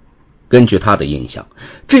根据他的印象，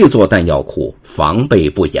这座弹药库防备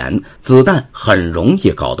不严，子弹很容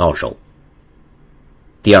易搞到手。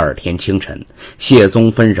第二天清晨，谢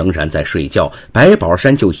宗芬仍然在睡觉，白宝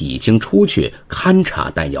山就已经出去勘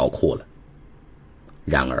察弹药库了。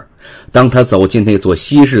然而当他走进那座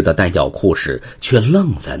昔日的弹药库时，却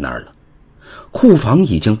愣在那儿了。库房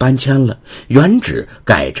已经搬迁了，原址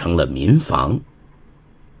改成了民房。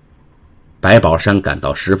白宝山感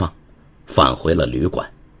到失望，返回了旅馆。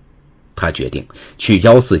他决定去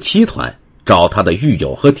147团找他的狱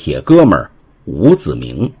友和铁哥们吴子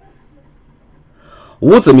明。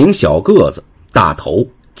吴子明小个子，大头，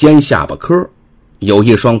尖下巴颏，有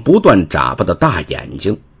一双不断眨巴的大眼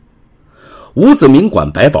睛。吴子明管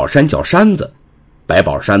白宝山叫山子，白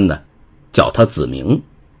宝山呢叫他子明。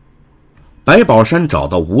白宝山找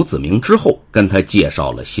到吴子明之后，跟他介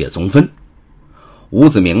绍了谢宗芬。吴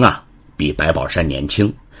子明比白宝山年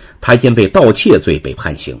轻，他因为盗窃罪被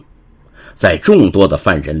判刑。在众多的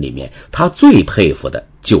犯人里面，他最佩服的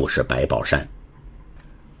就是白宝山。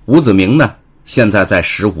吴子明呢，现在在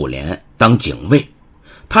15连当警卫。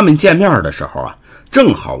他们见面的时候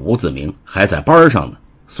正好吴子明还在班上呢，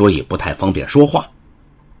所以不太方便说话。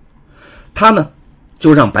他呢，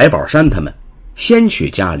就让白宝山他们先去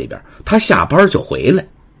家里边，他下班就回来。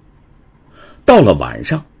到了晚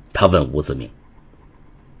上，他问吴子明：“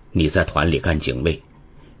你在团里干警卫，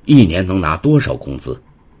一年能拿多少工资？”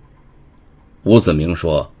吴子明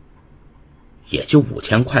说：“也就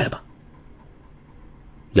5000块吧。”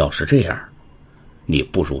要是这样，你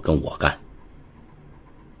不如跟我干。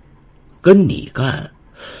跟你干，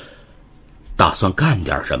打算干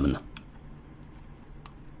点什么呢？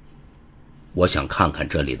我想看看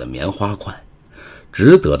这里的棉花款，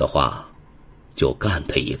值得的话，就干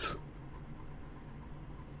他一次。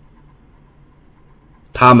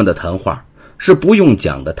他们的谈话是不用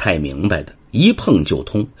讲得太明白的，一碰就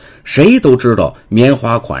通，谁都知道棉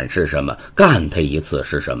花款是什么，干他一次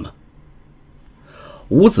是什么。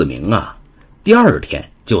吴子明第二天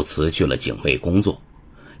就辞去了警卫工作，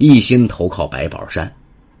一心投靠白宝山。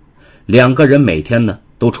两个人每天呢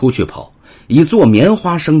都出去跑，以做棉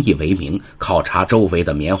花生意为名，考察周围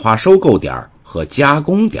的棉花收购点和加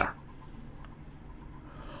工点。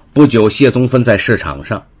不久，谢宗芬在市场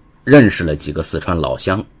上认识了几个四川老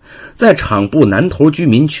乡，在厂部南头居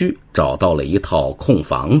民区找到了一套空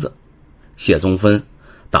房子，谢宗芬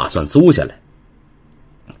打算租下来。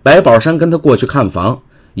白宝山跟他过去看房，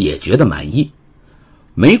也觉得满意。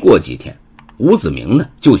没过几天，吴子明呢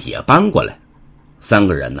就也搬过来，三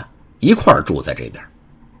个人呢一块儿住在这边。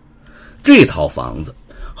这套房子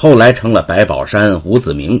后来成了白宝山、吴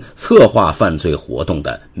子明策划犯罪活动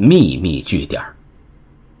的秘密据点。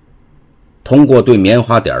通过对棉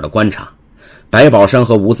花点的观察，白宝山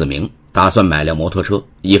和吴子明打算买辆摩托车，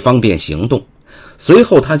以方便行动。随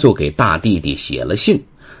后他就给大弟弟写了信，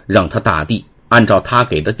让他大弟按照他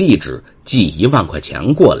给的地址寄1万块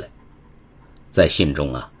钱过来。在信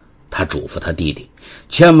中他嘱咐他弟弟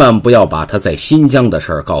千万不要把他在新疆的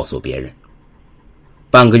事儿告诉别人。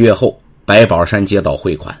半个月后，白宝山接到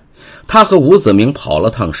汇款，他和吴子明跑了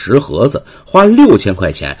趟石河子，花6000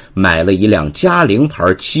块钱买了一辆嘉陵牌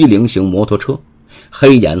70型摩托车，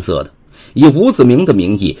黑颜色的，以吴子明的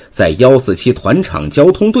名义在147团场交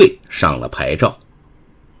通队上了牌照。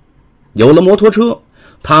有了摩托车，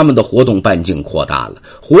他们的活动半径扩大了，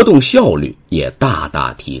活动效率也大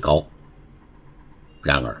大提高。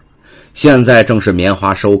然而现在正是棉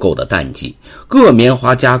花收购的淡季，各棉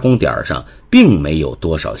花加工点上并没有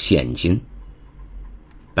多少现金。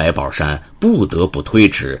白宝山不得不推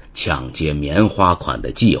迟抢劫棉花款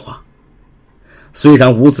的计划。虽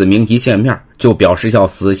然吴子明一见面就表示要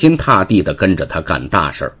死心塌地地跟着他干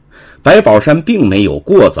大事，白宝山并没有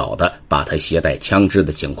过早地把他携带枪支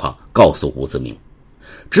的情况告诉吴子明。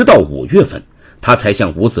直到5月份，他才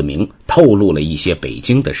向吴子明透露了一些北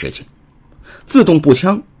京的事情。自动步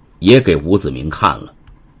枪也给吴子明看了。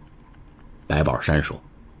白宝山说：“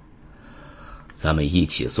咱们一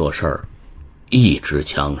起做事儿，一支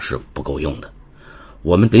枪是不够用的，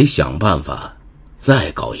我们得想办法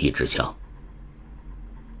再搞一支枪。”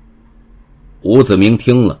吴子明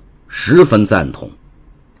听了十分赞同。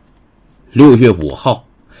6月5号，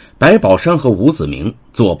白宝山和吴子明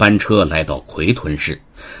坐班车来到奎屯市，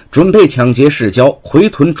准备抢劫市郊奎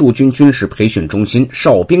屯驻军军事培训中心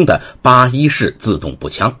哨兵的81式自动步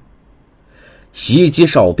枪。袭击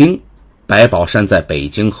哨兵，白宝山在北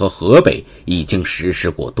京和河北已经实施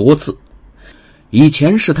过多次。以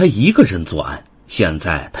前是他一个人作案，现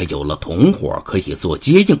在他有了同伙可以做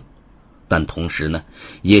接应。但同时呢，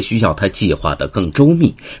也需要他计划得更周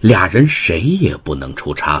密，俩人谁也不能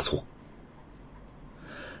出差错。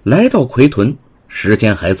来到奎屯，时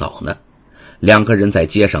间还早呢，两个人在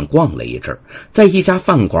街上逛了一阵，在一家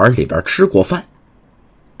饭馆里边吃过饭。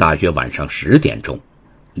大约晚上10点钟，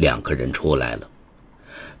两个人出来了。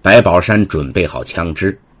白宝山准备好枪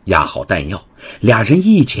支，压好弹药，俩人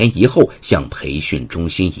一前一后向培训中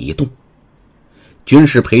心移动。军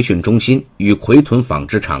事培训中心与奎屯纺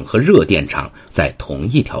织厂和热电厂在同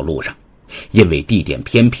一条路上，因为地点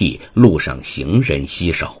偏僻，路上行人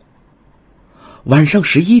稀少。晚上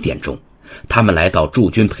11点钟，他们来到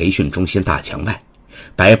驻军培训中心大墙外，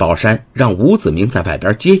白宝山让吴子明在外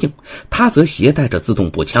边接应，他则携带着自动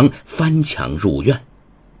步枪翻墙入院，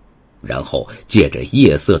然后借着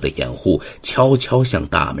夜色的掩护，悄悄向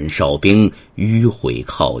大门哨兵迂回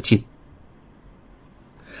靠近。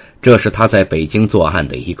这是他在北京作案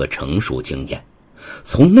的一个成熟经验，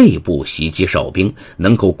从内部袭击哨兵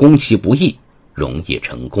能够攻其不意，容易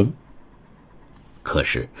成功。可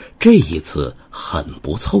是这一次很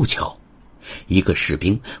不凑巧，一个士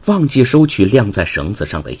兵忘记收取晾在绳子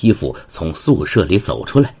上的衣服，从宿舍里走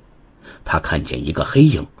出来。他看见一个黑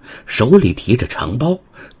影，手里提着长包，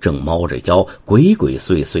正猫着腰鬼鬼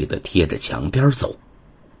祟祟地贴着墙边走。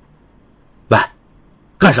喂，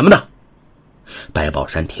干什么呢？白宝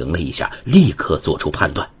山停了一下，立刻做出判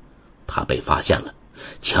断，他被发现了，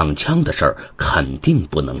抢枪的事儿肯定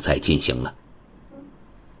不能再进行了。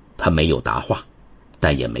他没有答话，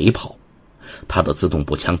但也没跑。他的自动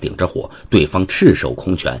步枪顶着火，对方赤手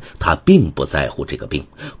空拳，他并不在乎这个兵，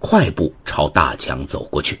快步朝大墙走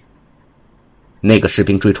过去。那个士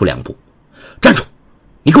兵追出2步，站住！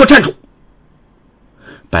你给我站住！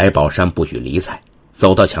白宝山不予理睬，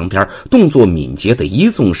走到墙边，动作敏捷的一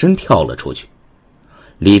纵身跳了出去。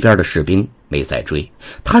里边的士兵没再追，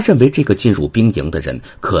他认为这个进入兵营的人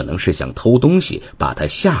可能是想偷东西，把他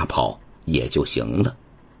吓跑也就行了。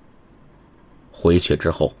回去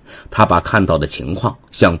之后，他把看到的情况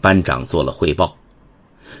向班长做了汇报。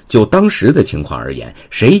就当时的情况而言，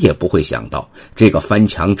谁也不会想到这个翻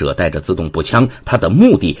墙者带着自动步枪，他的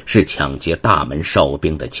目的是抢劫大门哨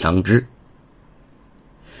兵的枪支。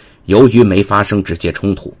由于没发生直接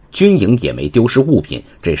冲突，军营也没丢失物品，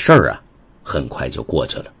这事儿啊很快就过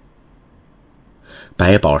去了。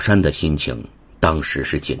白宝山的心情当时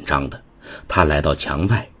是紧张的，他来到墙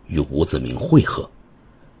外与吴子明会合。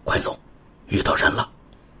快走，遇到人了。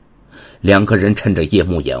两个人趁着夜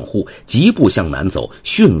幕掩护，疾步向南走，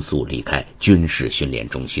迅速离开军事训练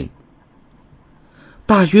中心。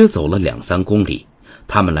大约走了2-3公里，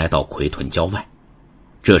他们来到奎屯郊外。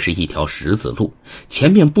这是一条十字路，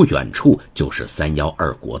前面不远处就是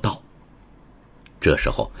312国道。这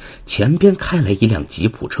时候前边开来一辆吉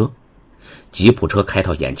普车，吉普车开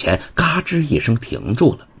到眼前，嘎吱一声停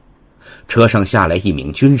住了。车上下来一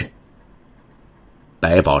名军人。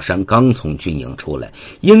白宝山刚从军营出来，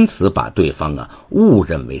因此把对方误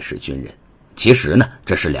认为是军人。其实呢，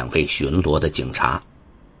这是2位巡逻的警察。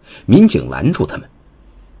民警拦住他们：“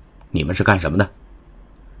你们是干什么的？”“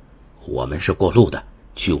我们是过路的，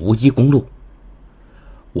去吴一公路。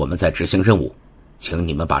我们在执行任务，请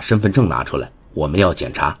你们把身份证拿出来，我们要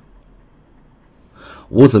检查。”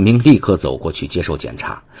吴子明立刻走过去接受检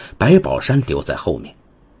查，白宝山留在后面。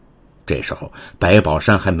这时候白宝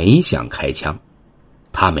山还没想开枪，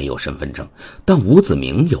他没有身份证，但吴子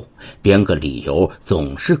明有，编个理由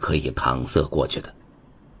总是可以搪塞过去的。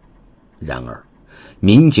然而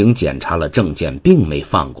民警检查了证件，并没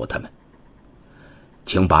放过他们。“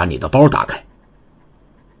请把你的包打开。”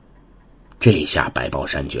这下白宝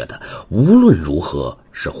山觉得无论如何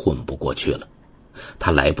是混不过去了。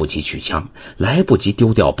他来不及取枪，来不及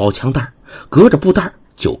丢掉包枪袋，隔着布袋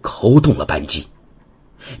就扣动了扳机。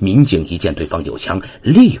民警一见对方有枪，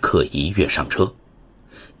立刻一跃上车。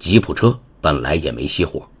吉普车本来也没熄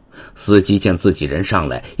火，司机见自己人上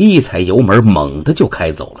来，一踩油门，猛地就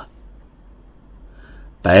开走了。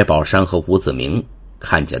白宝山和吴子明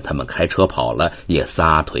看见他们开车跑了，也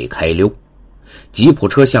撒腿开溜。吉普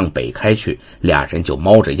车向北开去，俩人就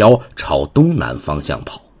猫着腰朝东南方向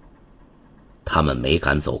跑。他们没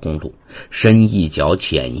敢走公路，深一脚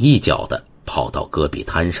浅一脚的跑到戈壁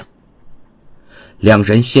滩上。两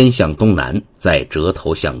人先向东南，再折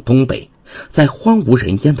头向东北，在荒无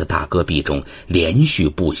人烟的大戈壁中连续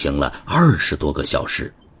步行了20多个小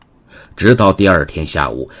时，直到第2天下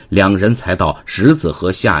午，两人才到十字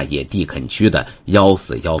河下野地垦区的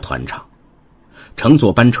141团场，乘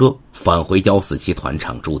坐班车返回147团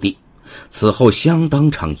场驻地。此后相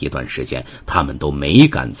当长一段时间，他们都没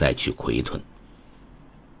敢再去奎屯。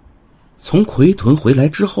从奎屯回来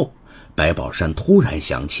之后，白宝山突然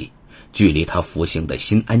想起距离他服刑的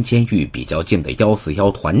新安监狱比较近的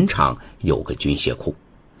141团场有个军械库。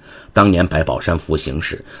当年白宝山服刑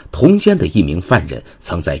时，同监的一名犯人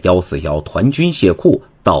曾在141团军械库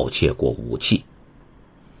盗窃过武器。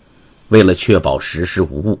为了确保实施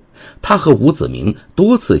无误，他和吴子明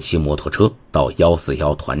多次骑摩托车到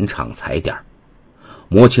141团场踩点，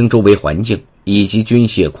摸清周围环境以及军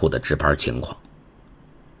械库的值班情况。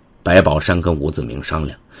白宝山跟吴子明商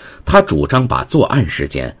量，他主张把作案时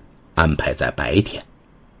间安排在白天，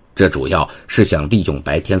这主要是想利用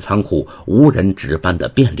白天仓库无人值班的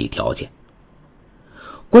便利条件。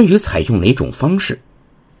关于采用哪种方式，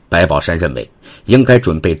白宝山认为应该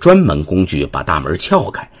准备专门工具把大门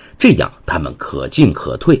撬开，这样他们可进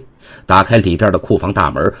可退，打开里边的库房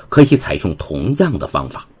大门可以采用同样的方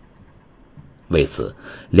法。为此，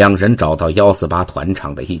两人找到148团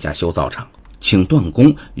场的一家修造厂，请锻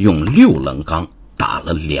工用6棱钢打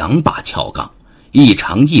了2把撬杠，一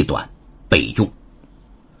长一短备用。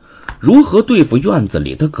如何对付院子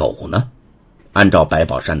里的狗呢？按照白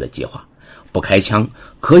宝山的计划，不开枪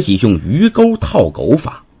可以用鱼钩套狗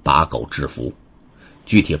法把狗制服。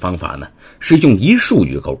具体方法呢，是用一束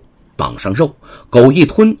鱼钩绑上肉，狗一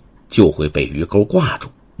吞就会被鱼钩挂住，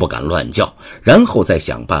不敢乱叫，然后再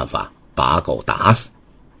想办法把狗打死。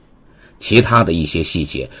其他的一些细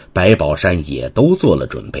节，白宝山也都做了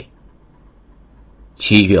准备。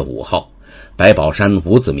7月5号，白宝山、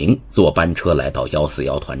吴子明坐班车来到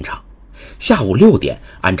141团场。下午6点，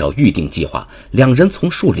按照预定计划，两人从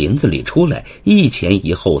树林子里出来，一前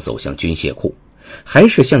一后走向军械库。还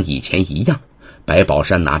是像以前一样，白宝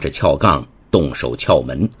山拿着撬杠动手撬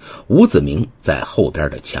门，吴子明在后边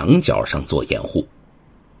的墙角上做掩护。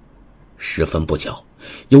十分不巧，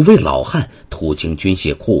有位老汉途经军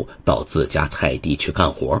械库到自家菜地去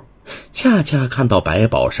干活，恰恰看到白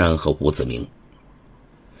宝山和吴子明。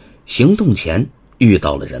行动前遇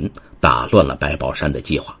到了人，打乱了白宝山的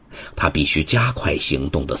计划，他必须加快行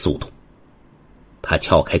动的速度。他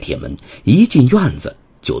撬开铁门，一进院子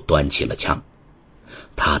就端起了枪。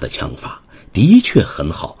他的枪法的确很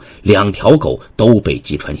好，2条狗都被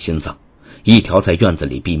击穿心脏，一条在院子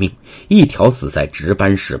里毙命，一条死在值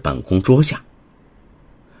班室办公桌下。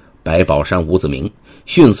白宝山、吴子明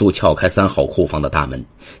迅速撬开3号库房的大门，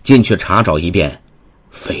进去查找一遍。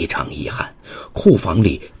非常遗憾，库房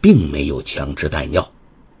里并没有枪支弹药。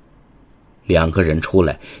2个人出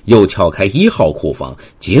来，又撬开1号库房，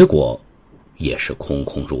结果也是空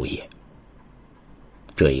空如也。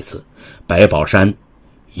这一次，白宝山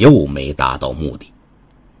又没达到目的。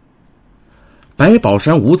白宝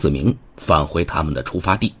山、吴子明返回他们的出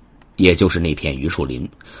发地，也就是那片榆树林，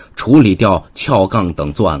处理掉撬杠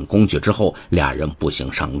等作案工具之后，俩人步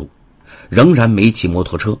行上路，仍然没骑摩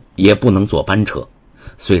托车，也不能坐班车。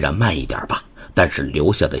虽然慢一点吧，但是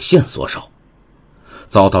留下的线索少，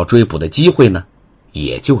遭到追捕的机会呢，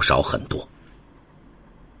也就少很多。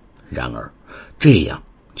然而，这样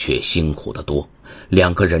却辛苦得多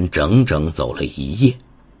，2个人整整走了1夜。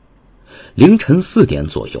凌晨4点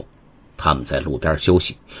左右，他们在路边休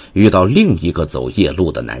息，遇到另一个走夜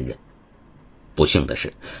路的男人。不幸的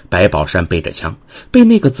是，白宝山背着枪，被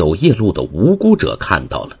那个走夜路的无辜者看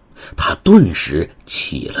到了，他顿时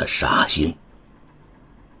起了杀心。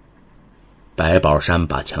白宝山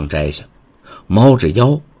把枪摘下，猫着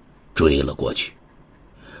腰追了过去。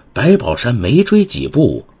白宝山没追几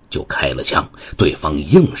步就开了枪，对方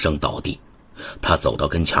应声倒地。他走到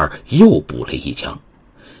跟前又补了一枪，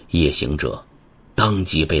夜行者当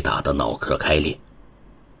即被打得脑壳开裂。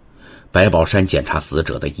白宝山检查死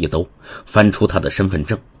者的衣兜，翻出他的身份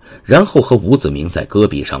证，然后和吴子明在戈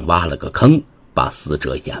壁上挖了个坑，把死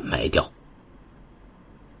者掩埋掉。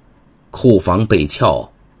库房被撬，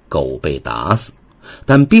狗被打死，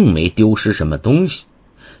但并没丢失什么东西。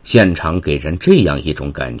现场给人这样一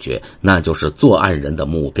种感觉，那就是作案人的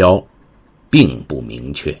目标并不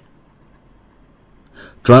明确。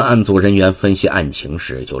专案组人员分析案情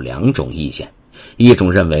时有2种意见，一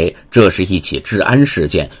种认为这是一起治安事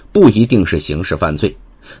件，不一定是刑事犯罪，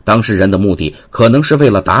当事人的目的可能是为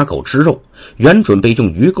了打狗吃肉，原准备用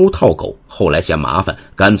鱼钩套狗，后来嫌麻烦，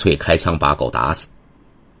干脆开枪把狗打死。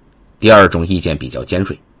第2种意见比较尖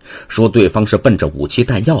锐，说对方是奔着武器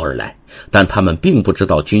弹药而来，但他们并不知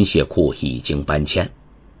道军械库已经搬迁。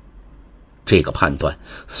这个判断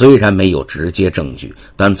虽然没有直接证据，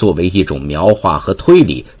但作为一种描画和推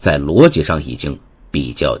理，在逻辑上已经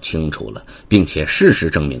比较清楚了，并且事实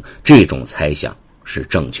证明这种猜想是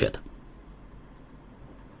正确的。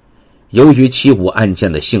由于7-5案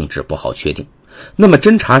件的性质不好确定，那么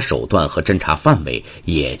侦查手段和侦查范围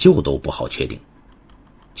也就都不好确定。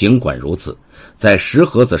尽管如此，在石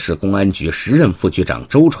河子市公安局时任副局长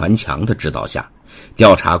周传强的指导下，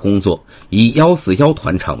调查工作以141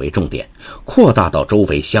团场为重点，扩大到周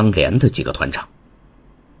围相连的几个团场。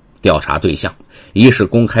调查对象一是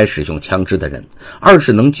公开使用枪支的人，二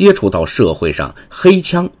是能接触到社会上黑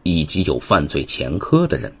枪以及有犯罪前科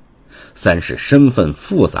的人，三是身份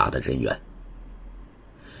复杂的人员。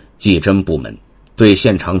技侦部门对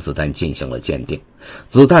现场子弹进行了鉴定，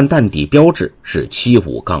子弹弹底标志是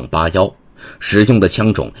75-81，使用的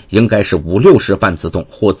枪种应该是5/60半自动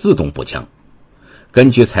或自动步枪。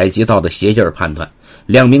根据采集到的鞋印判断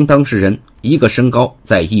，2名当事人，一个身高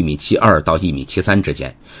在1.72米到1.73米之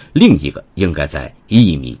间，另一个应该在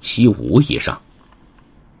1.75米以上。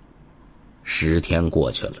10天过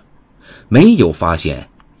去了，没有发现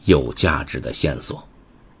有价值的线索。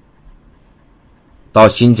到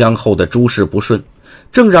新疆后的诸事不顺，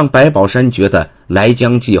正让白宝山觉得来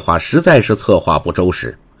疆计划实在是策划不周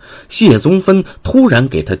时，谢宗芬突然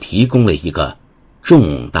给他提供了一个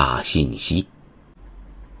重大信息。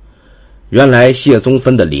原来谢宗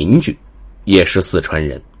芬的邻居也是四川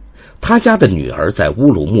人，他家的女儿在乌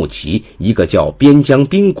鲁木齐一个叫边疆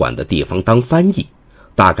宾馆的地方当翻译，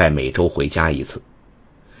大概每周回家一次。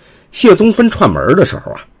谢宗芬串门的时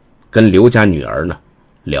候啊，跟刘家女儿呢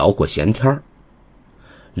聊过闲天。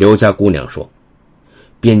刘家姑娘说，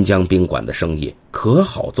边疆宾馆的生意可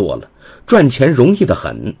好做了，赚钱容易得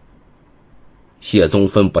很。谢宗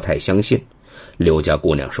芬不太相信，刘家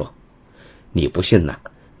姑娘说，你不信呐，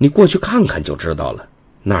你过去看看就知道了，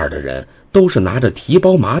那儿的人都是拿着提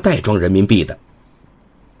包麻袋装人民币的。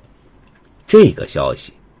这个消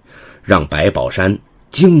息让白宝山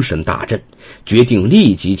精神大振，决定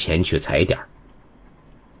立即前去踩点。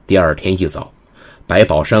第二天一早，白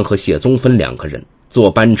宝山和谢宗芬2个人坐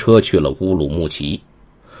班车去了乌鲁木齐。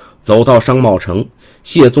走到商贸城，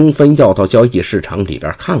谢宗芬要到交易市场里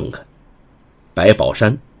边看看。白宝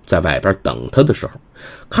山在外边等他的时候，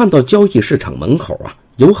看到交易市场门口啊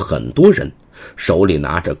有很多人，手里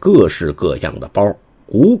拿着各式各样的包，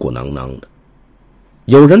鼓鼓囊囊的。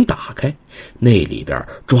有人打开，那里边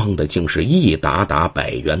装的竟是一沓沓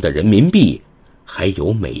100元的人民币，还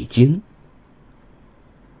有美金。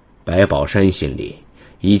白宝山心里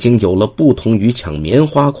已经有了不同于抢棉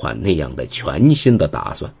花款那样的全新的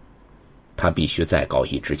打算，他必须再搞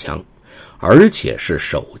一支枪，而且是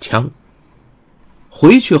手枪。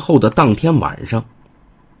回去后的当天晚上，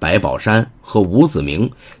白宝山和吴子明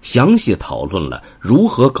详细讨论了如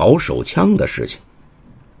何搞手枪的事情。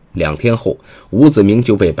2天后，吴子明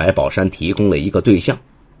就为白宝山提供了一个对象。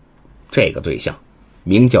这个对象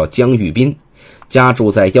名叫江玉斌，家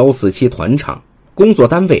住在147团场，工作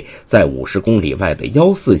单位在50公里外的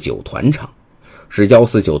149团场，是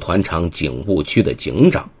149团场警务区的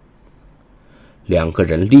警长。2个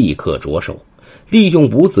人立刻着手，利用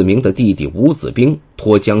吴子明的弟弟吴子兵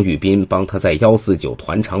托江玉斌帮他在149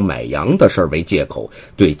团场买羊的事为借口，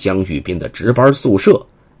对江玉斌的值班宿舍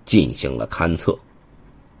进行了勘测。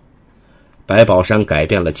白宝山改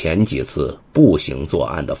变了前几次步行作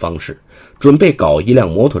案的方式，准备搞一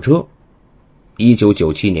辆摩托车。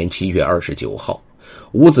1997年7月29号，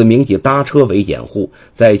吴子明以搭车为掩护，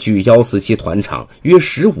在距147团场约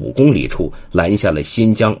15公里处拦下了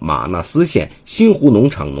新疆玛纳斯县新湖农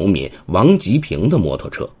场农民王吉平的摩托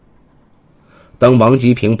车。当王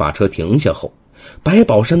吉平把车停下后，白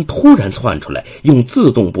宝山突然窜出来，用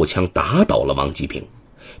自动步枪打倒了王吉平，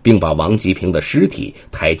并把王吉平的尸体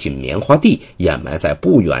抬进棉花地，掩埋在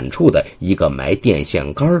不远处的一个埋电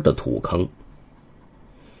线杆的土坑。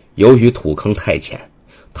由于土坑太浅，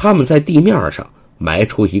他们在地面上埋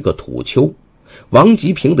出一个土丘，王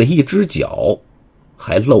吉平的一只脚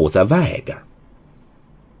还露在外边。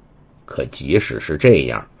可即使是这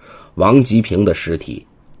样，王吉平的尸体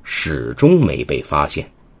始终没被发现。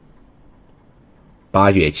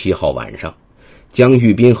8月7号晚上，江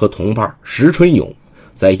玉斌和同伴石春勇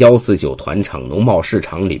在149团场农贸市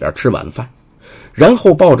场里边吃晚饭，然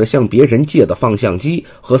后抱着向别人借的放相机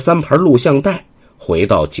和3盘录像带回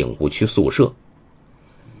到警务区宿舍。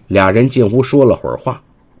俩人进屋说了会儿话，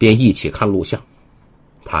便一起看录像。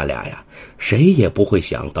他俩呀，谁也不会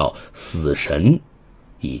想到死神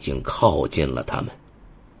已经靠近了他们。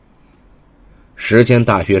时间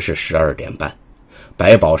大约是12点半，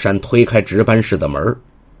白宝山推开值班室的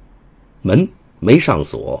门没上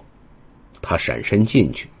锁，他闪身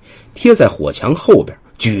进去，贴在火墙后边，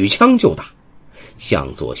举枪就打，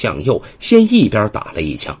向左向右，先一边打了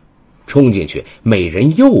一枪，冲进去每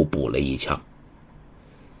人又补了一枪。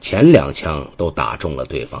前2枪都打中了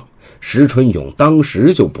对方，石春勇当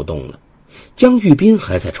时就不动了，江玉斌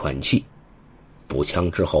还在喘气，补枪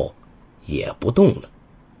之后也不动了。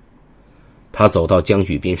他走到江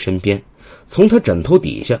玉斌身边，从他枕头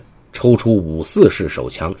底下抽出5.4式手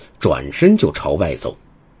枪，转身就朝外走。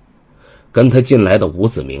跟他进来的吴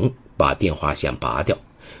子明把电话线拔掉，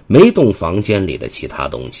没动房间里的其他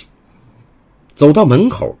东西。走到门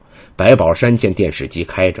口，白宝山见电视机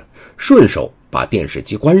开着，顺手把电视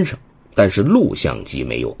机关上，但是录像机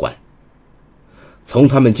没有关。从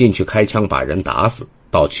他们进去开枪把人打死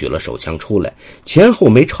到取了手枪出来，前后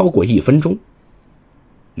没超过1分钟。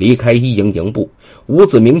离开一营营部，吴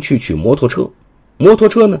子明去取摩托车，摩托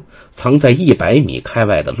车呢藏在100米开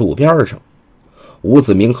外的路边上。吴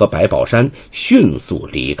子明和白宝山迅速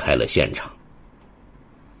离开了现场。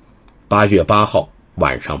8月8号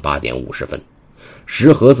晚上8点50分，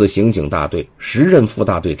石河子刑警大队时任副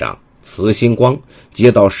大队长慈星光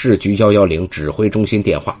接到市局110指挥中心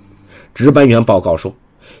电话，值班员报告说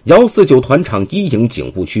，149团场1营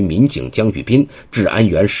警务区民警江玉斌、治安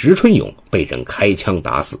员石春勇被人开枪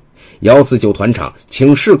打死，149团场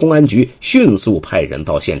请市公安局迅速派人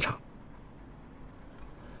到现场。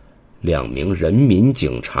2名人民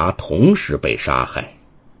警察同时被杀害，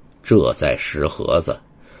这在石河子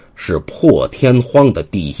是破天荒的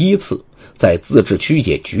第一次，在自治区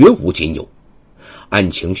也绝无仅有。案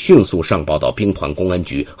情迅速上报到兵团公安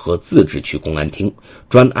局和自治区公安厅，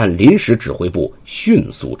专案临时指挥部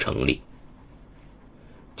迅速成立。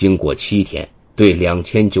经过7天对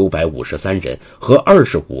2953人和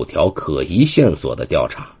25条可疑线索的调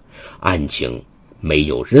查，案情没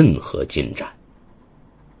有任何进展。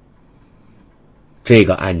这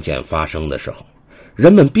个案件发生的时候，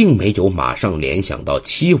人们并没有马上联想到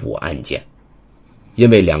7.5案件，因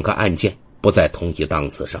为2个案件不在同一档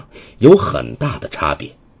次上，有很大的差别。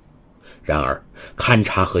然而勘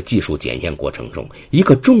查和技术检验过程中，一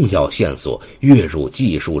个重要线索跃入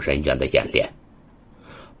技术人员的眼帘。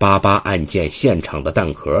88案件现场的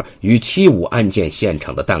弹壳与75案件现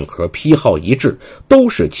场的弹壳批号一致，都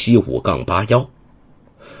是75-81。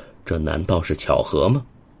这难道是巧合吗？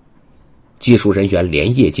技术人员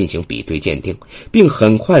连夜进行比对鉴定，并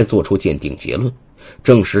很快做出鉴定结论，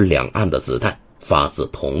证实2案的子弹发自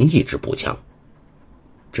同一支步枪。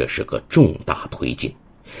这是个重大推进，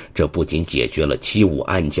这不仅解决了75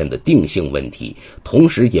案件的定性问题，同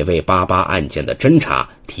时也为88案件的侦查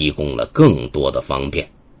提供了更多的方便。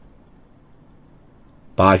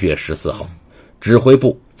8月14号，指挥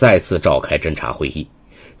部再次召开侦查会议，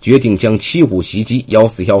决定将75袭击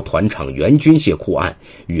141团场原军械库案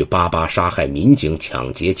与88杀害民警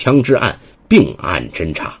抢劫枪支案并案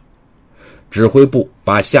侦查。指挥部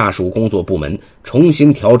把下属工作部门重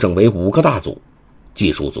新调整为5个大组：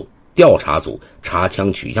技术组、调查组、查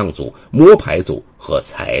枪取样组、摸排组和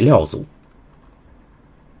材料组。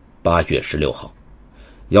8月16号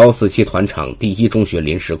，147团场第1中学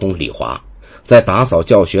临时工李华在打扫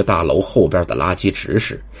教学大楼后边的垃圾池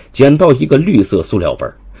时，捡到一个绿色塑料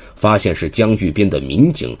本，发现是江玉斌的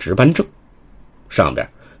民警值班证，上边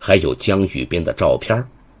还有江玉斌的照片。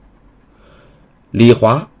李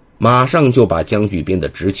华马上就把江玉斌的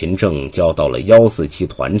执勤证交到了147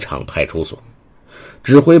团场派出所。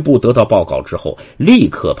指挥部得到报告之后，立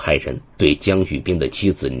刻派人对江玉斌的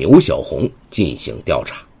妻子牛小红进行调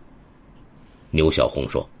查。牛小红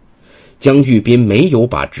说，江玉斌没有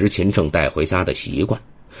把执勤证带回家的习惯，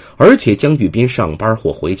而且江玉斌上班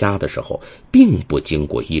或回家的时候并不经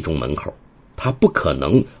过1中门口，他不可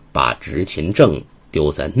能把执勤证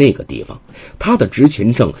丢在那个地方，他的执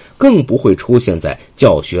勤证更不会出现在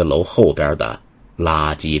教学楼后边的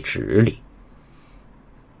垃圾池里。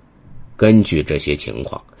根据这些情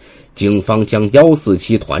况，警方将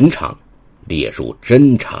147团场列入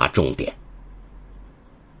侦查重点。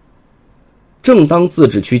正当自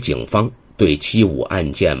治区警方对75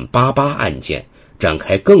案件、88案件展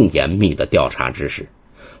开更严密的调查之时，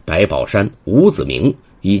白宝山、吴子明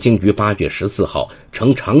已经于8月14号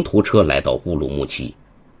乘长途车来到乌鲁木齐。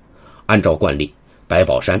按照惯例，白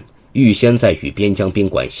宝山预先在与边疆宾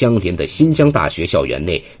馆相邻的新疆大学校园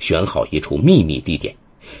内选好一处秘密地点，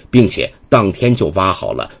并且当天就挖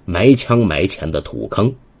好了埋枪埋钱的土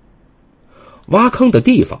坑。挖坑的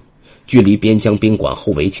地方距离边疆宾馆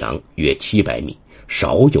后围墙约700米，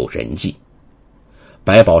少有人迹。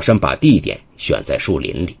白宝山把地点选在树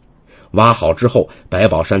林里，挖好之后，白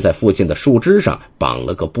宝山在附近的树枝上绑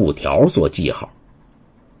了个布条做记号。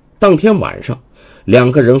当天晚上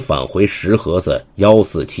，2个人返回石河子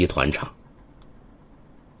147团场。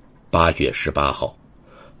8月18号，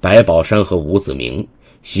白宝山和吴子明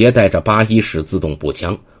携带着81式自动步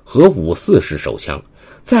枪和54式手枪，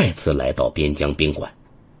再次来到边疆宾馆。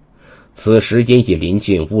此时因已临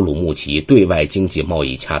近乌鲁木齐对外经济贸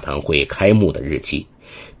易洽谈会开幕的日期，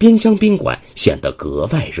边疆宾馆显得格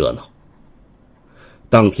外热闹。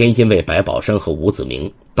当天因为白宝山和吴子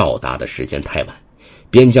明到达的时间太晚，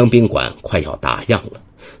边疆宾馆快要打烊了，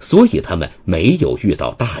所以他们没有遇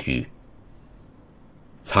到大雨。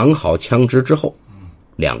藏好枪支之后，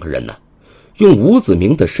两个人用吴子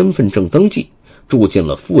明的身份证登记，住进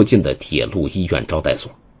了附近的铁路医院招待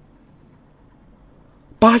所。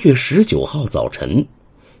8月19号早晨，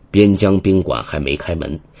边疆宾馆还没开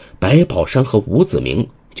门，白宝山和吴子明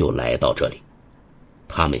就来到这里。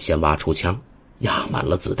他们先挖出枪，压满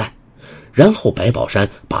了子弹，然后白宝山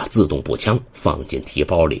把自动步枪放进提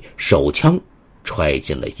包里，手枪揣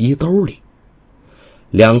进了衣兜里。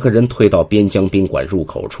两个人退到边疆宾馆入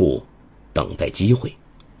口处，等待机会。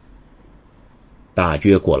大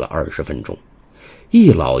约过了20分钟，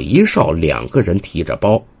一老一少两个人提着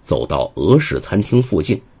包走到俄式餐厅附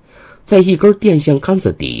近，在一根电线杆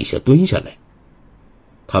子底下蹲下来。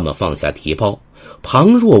他们放下提包，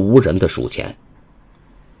旁若无人地数钱。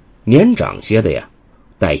年长些的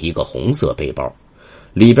带一个红色背包，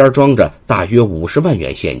里边装着大约50万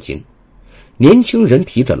元现金。年轻人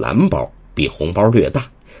提着蓝包，比红包略大，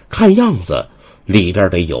看样子里边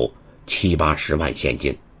得有70、80万现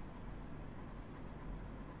金。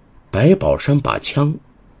白宝山把枪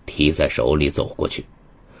提在手里走过去，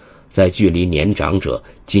在距离年长者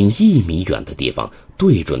仅1米远的地方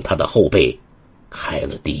对准他的后背开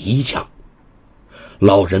了第一枪，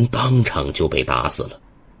老人当场就被打死了。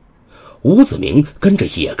吴子明跟着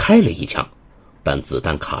也开了一枪，但子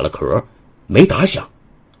弹卡了壳，没打响。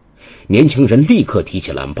年轻人立刻提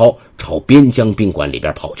起蓝包，朝边疆宾馆里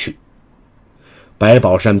边跑去。白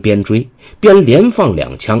宝山边追边连放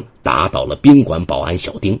2枪，打倒了宾馆保安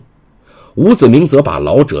小丁。吴子明则把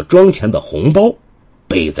老者装钱的红包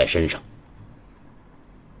背在身上。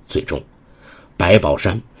最终，白宝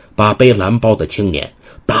山把背蓝包的青年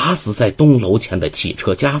打死在东楼前的汽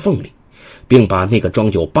车夹缝里，并把那个装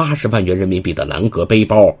有80万元人民币的蓝格背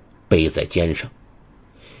包背在肩上，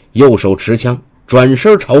右手持枪，转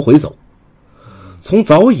身朝回走，从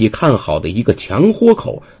早已看好的一个墙豁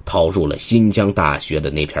口逃入了新疆大学的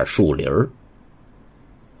那片树林。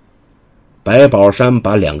白宝山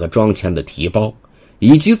把2个装钱的提包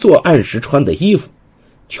以及作案时穿的衣服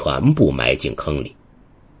全部埋进坑里，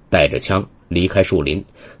带着枪离开树林，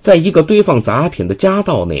在一个堆放杂品的夹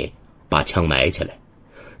道内把枪埋起来，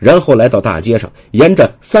然后来到大街上，沿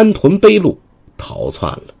着3屯北路逃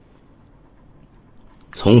窜了。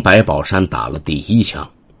从白宝山打了第1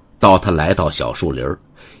枪到他来到小树林，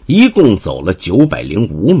一共走了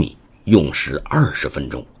905米，用时20分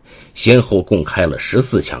钟，先后共开了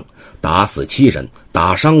14枪，打死7人，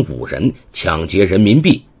打伤5人，抢劫人民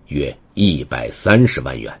币约130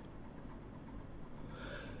万元。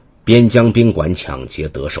边疆宾馆抢劫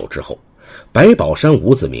得手之后，白宝山、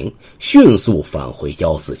吴子明迅速返回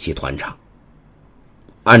147团场。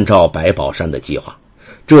按照白宝山的计划，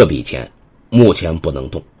这笔钱目前不能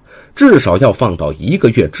动，至少要放到1个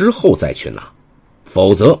月之后再去拿，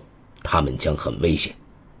否则他们将很危险。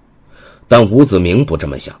但吴子明不这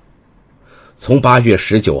么想。从8月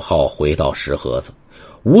19号回到石河子，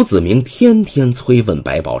吴子明天天催问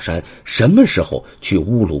白宝山什么时候去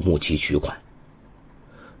乌鲁木齐取款。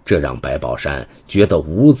这让白宝山觉得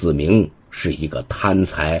吴子明是一个贪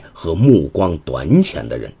财和目光短浅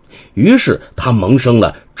的人，于是他萌生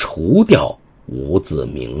了除掉吴子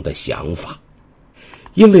明的想法。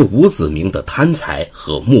因为吴子明的贪财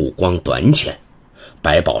和目光短浅，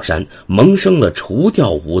白宝山萌生了除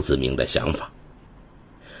掉吴子明的想法。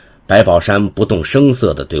白宝山不动声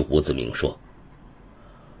色地对吴子明说：“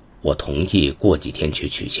我同意过几天去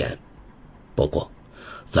取钱，不过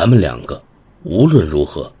咱们2个无论如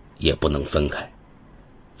何也不能分开，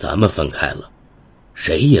咱们分开了，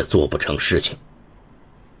谁也做不成事情。”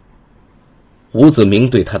吴子明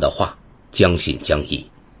对他的话将信将疑。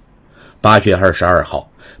8月22号，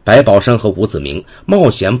白宝山和吴子明冒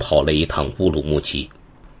险跑了一趟乌鲁木齐。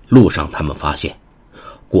路上他们发现，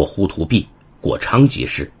过呼图壁、过昌吉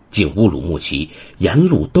市、进乌鲁木齐，沿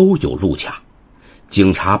路都有路卡，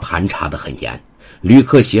警察盘查得很严，旅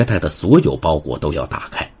客携带的所有包裹都要打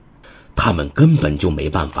开。他们根本就没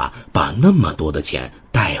办法把那么多的钱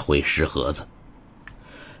带回石河子。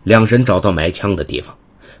2人找到埋枪的地方，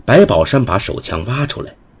白宝山把手枪挖出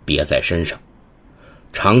来别在身上，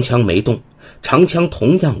长枪没动，长枪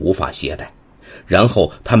同样无法携带。然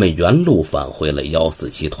后他们原路返回了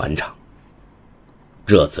147团场。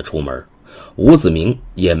这次出门，吴子明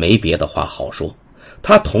也没别的话好说，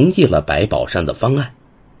他同意了白宝山的方案，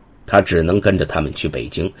他只能跟着他们去北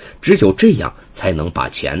京，只有这样才能把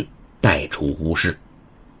钱带出乌市。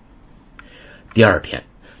第2天，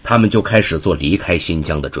他们就开始做离开新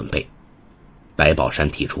疆的准备。白宝山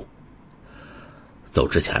提出，走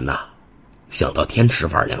之前想到天池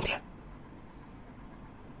玩2天。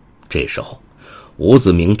这时候，吴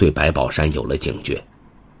子明对白宝山有了警觉，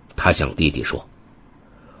他向弟弟说：“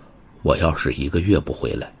我要是1个月不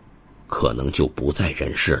回来，可能就不在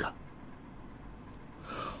人世了。”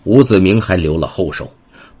吴子明还留了后手，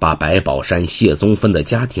把白宝山、谢宗芬的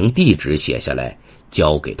家庭地址写下来，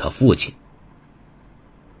交给他父亲。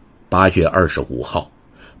8月25号，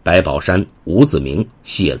白宝山、吴子明、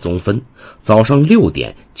谢宗芬早上6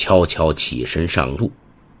点悄悄起身上路。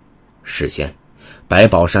事先，白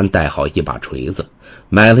宝山带好一把锤子，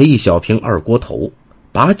买了1小瓶二锅头，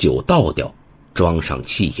把酒倒掉，装上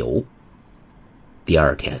汽油。第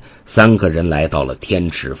二天，3个人来到了天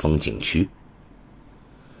池风景区。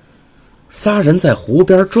仨人在湖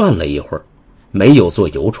边转了一会儿，没有坐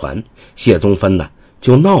游船，谢宗芬呢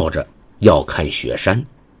就闹着要看雪山。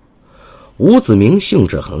吴子明兴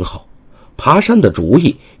致很好，爬山的主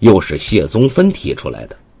意又是谢宗芬提出来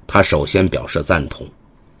的，他首先表示赞同。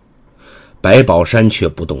白宝山却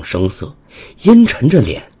不动声色，阴沉着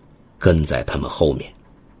脸跟在他们后面。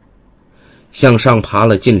向上爬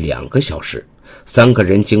了近2个小时，3个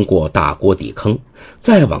人经过大锅底坑，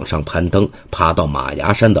再往上攀登，爬到马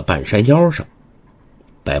牙山的半山腰上。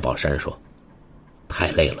白宝山说：“太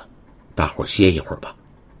累了，大伙儿歇一会儿吧。”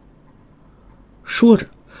说着，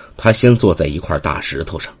他先坐在一块大石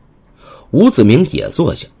头上，吴子明也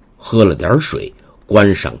坐下，喝了点水，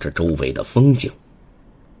观赏着周围的风景。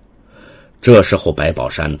这时候，白宝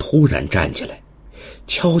山突然站起来，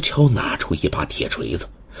悄悄拿出一把铁锤子，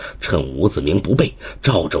趁吴子明不备，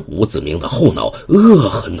照着吴子明的后脑恶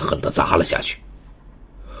狠狠地砸了下去。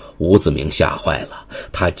吴子明吓坏了，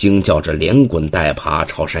他惊叫着连滚带爬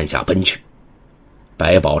朝山下奔去。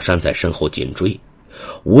白宝山在身后紧追，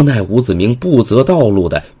无奈吴子明不择道路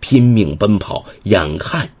的拼命奔跑，眼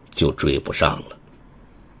看就追不上了。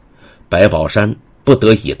白宝山不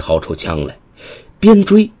得已掏出枪来，边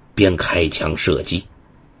追边开枪射击。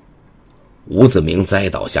吴子明栽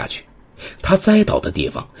倒下去，他栽倒的地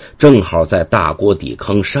方正好在大锅底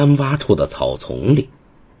坑山洼处的草丛里，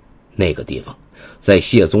那个地方在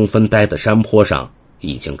谢宗芬待的山坡上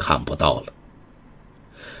已经看不到了。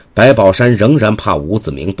白宝山仍然怕吴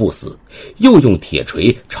子明不死，又用铁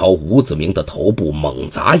锤朝吴子明的头部猛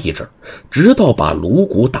砸一阵，直到把颅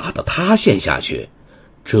骨打得塌陷下去，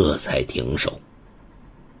这才停手。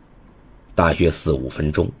大约4、5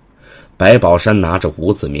分钟，白宝山拿着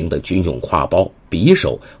吴子明的军用挎包、匕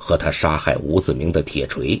首和他杀害吴子明的铁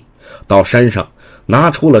锤，到山上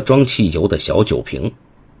拿出了装汽油的小酒瓶。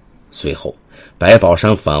随后，白宝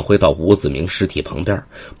山返回到吴子明尸体旁边，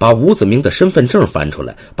把吴子明的身份证翻出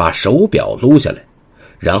来，把手表撸下来，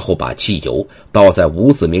然后把汽油倒在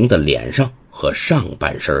吴子明的脸上和上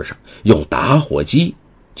半身上，用打火机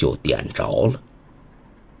就点着了。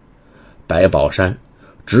白宝山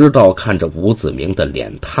直到看着吴子明的脸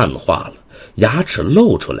碳化了，牙齿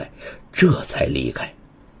露出来，这才离开。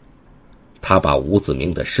他把吴子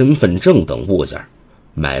明的身份证等物件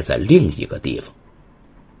埋在另一个地方。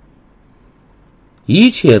一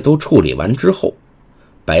切都处理完之后，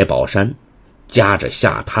白宝山夹着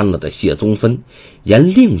吓瘫了的谢宗芬，沿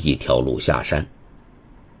另一条路下山。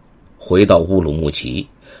回到乌鲁木齐，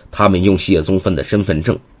他们用谢宗芬的身份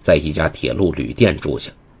证在一家铁路旅店住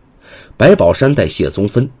下。白宝山带谢宗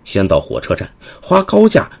芬先到火车站，花高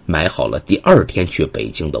价买好了第2天去北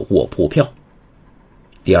京的卧铺票。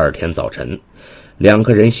第2天早晨，2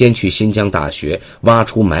个人先去新疆大学挖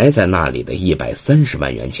出埋在那里的130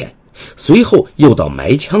万元钱，随后又到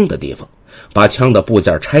埋枪的地方，把枪的部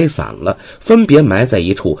件拆散了，分别埋在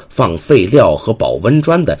一处放废料和保温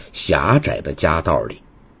砖的狭窄的夹道里。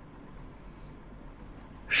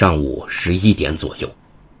上午11点左右，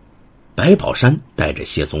白宝山带着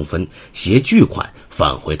谢宗芬携巨款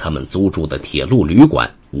返回他们租住的铁路旅馆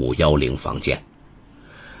510房间。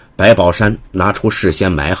白宝山拿出事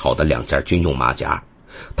先买好的2件军用马甲，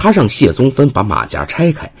他让谢宗芬把马甲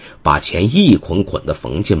拆开，把钱一捆捆地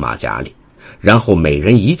缝进马甲里，然后每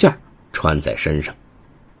人1件穿在身上。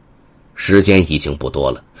时间已经不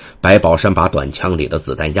多了，白宝山把短枪里的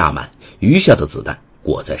子弹压满，余下的子弹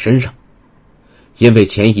裹在身上。因为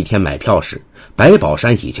前1天买票时，白宝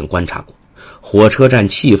山已经观察过，火车站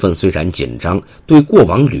气氛虽然紧张，对过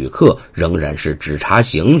往旅客仍然是只查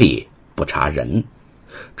行李不查人。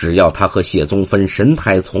只要他和谢宗芬神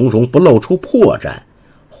态从容，不露出破绽，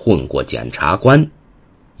混过检察官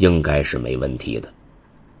应该是没问题的。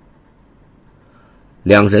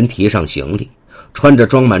2人提上行李，穿着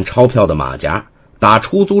装满钞票的马甲，打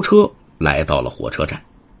出租车来到了火车站。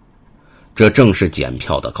这正是检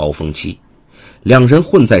票的高峰期，2人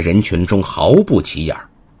混在人群中毫不起眼。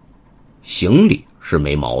行李是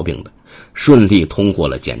没毛病的，顺利通过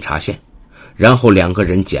了检查线，然后2个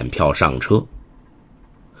人检票上车。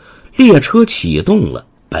列车启动了，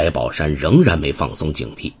白宝山仍然没放松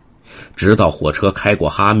警惕，直到火车开过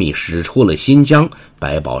哈密，驶出了新疆，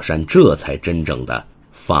白宝山这才真正的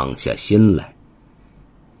放下心来。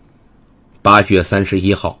8月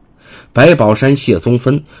31号，白宝山、谢宗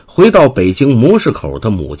芬回到北京模式口的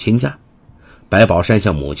母亲家。白宝山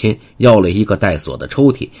向母亲要了一个带锁的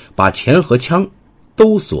抽屉，把钱和枪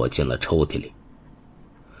都锁进了抽屉里。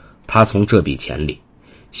他从这笔钱里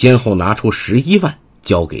先后拿出11万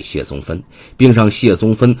交给谢宗芬，并让谢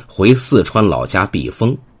宗芬回四川老家避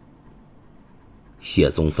风。谢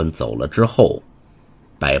宗芬走了之后，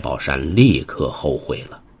白宝山立刻后悔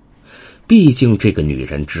了，毕竟这个女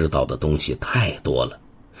人知道的东西太多了，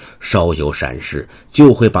稍有闪失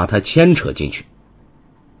就会把她牵扯进去。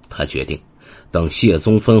他决定等谢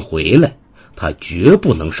宗芬回来，他绝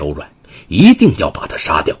不能手软，一定要把他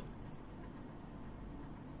杀掉。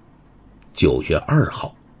9月2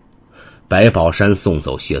号，白宝山送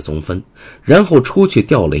走谢宗芬，然后出去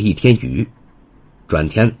钓了一天鱼，转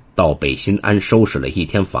天到北新安收拾了一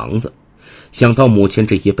天房子。想到母亲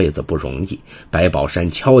这一辈子不容易，白宝山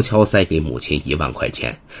悄悄塞给母亲1万块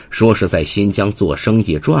钱，说是在新疆做生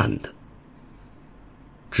意赚的。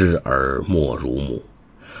知儿莫如母，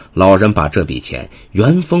老人把这笔钱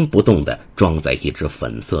原封不动地装在一只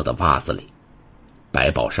粉色的袜子里。白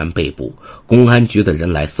宝山被捕，公安局的人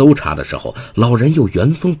来搜查的时候，老人又原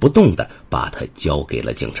封不动地把他交给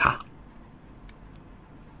了警察。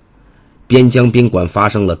边疆宾馆发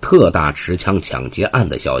生了特大持枪抢劫案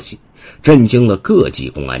的消息，震惊了各级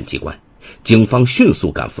公安机关，警方迅速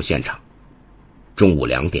赶赴现场。中午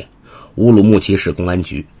2点，乌鲁木齐市公安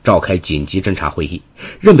局召开紧急侦查会议，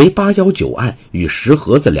认为819案与石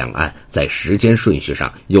河子两案在时间顺序上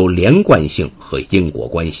有连贯性和因果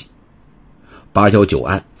关系。819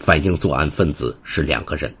案反映作案分子是2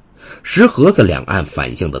个人，石河子两案反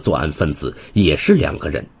映的作案分子也是2个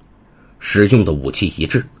人，使用的武器一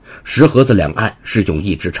致。石河子两案是用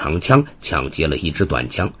1支长枪抢劫了1支短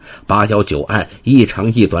枪，819案1长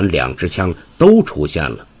1短2支枪都出现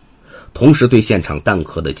了。同时对现场弹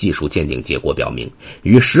壳的技术鉴定结果表明，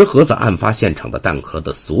与石河子案发现场的弹壳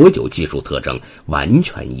的所有技术特征完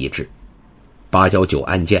全一致。819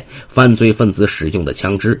案件犯罪分子使用的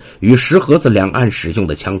枪支与石河子两案使用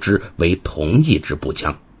的枪支为同一支步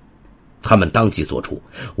枪，他们当即做出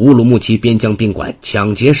乌鲁木齐边疆宾馆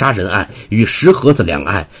抢劫杀人案与石河子两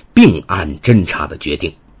案并案侦查的决定。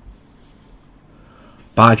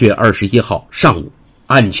8月21号上午，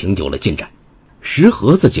案情有了进展。石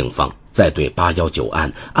河子警方在对819案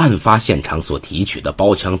案发现场所提取的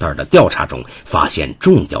包枪袋的调查中发现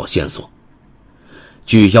重要线索。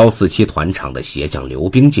据147团长的鞋匠刘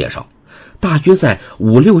兵介绍，大约在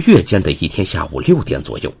5、6月间的一天下午6点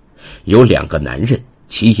左右，有2个男人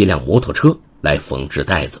骑一辆摩托车来缝制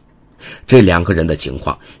袋子。这2个人的情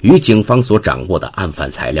况与警方所掌握的案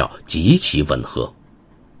犯材料极其吻合，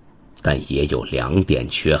但也有2点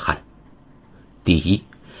缺憾。第一，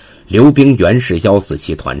刘兵原是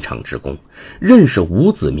147团长职工，认识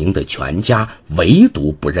吴子明的全家，唯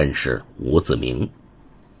独不认识吴子明。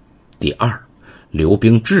第二，刘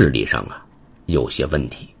兵智力上有些问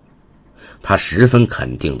题。他十分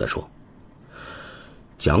肯定地说，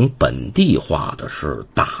讲本地话的是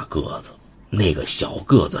大个子，那个小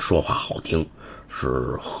个子说话好听，是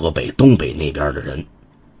河北东北那边的人。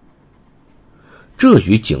这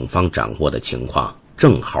与警方掌握的情况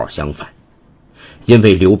正好相反。因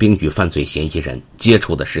为刘兵与犯罪嫌疑人接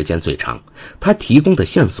触的时间最长，他提供的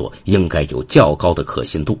线索应该有较高的可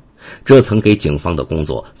信度，这曾给警方的工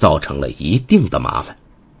作造成了一定的麻烦。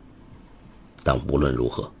但无论如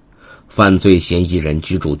何，犯罪嫌疑人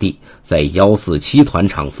居住地在147团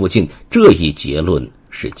场附近，这一结论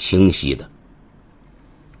是清晰的。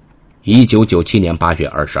1997年8月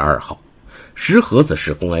22号，石河子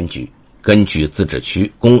市公安局根据自治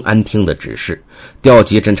区公安厅的指示，调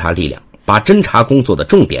集侦查力量，把侦查工作的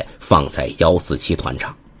重点放在147团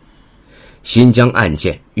场。新疆案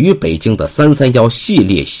件与北京的331系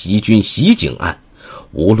列袭军袭警案，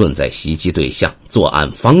无论在袭击对象、作案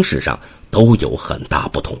方式上都有很大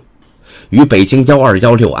不同。与北京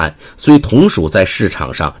1216案虽同属在市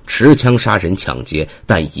场上持枪杀人抢劫，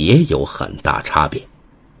但也有很大差别。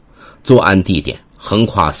作案地点横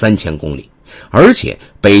跨3000公里，而且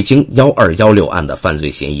北京1216案的犯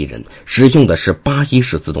罪嫌疑人使用的是81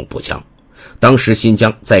式自动步枪，当时新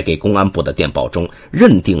疆在给公安部的电报中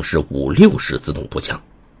认定是56式自动步枪。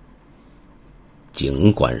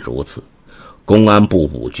尽管如此，公安部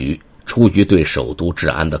5局出于对首都治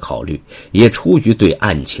安的考虑，也出于对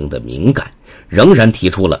案情的敏感，仍然提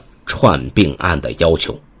出了串并案的要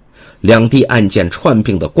求。两地案件串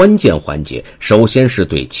并的关键环节，首先是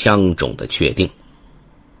对枪种的确定。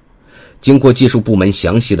经过技术部门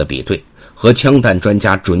详细的比对和枪弹专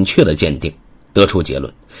家准确的鉴定，得出结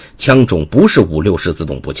论，枪种不是56式自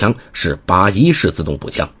动步枪，是81式自动步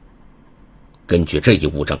枪。根据这一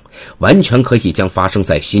物证，完全可以将发生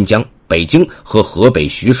在新疆、北京和河北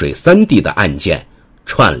徐水3地的案件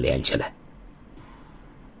串联起来。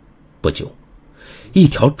不久，一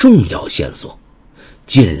条重要线索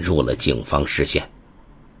进入了警方视线。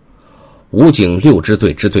武警6支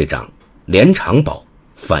队支队长连长宝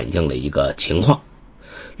反映了一个情况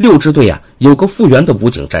，6支队有个复员的武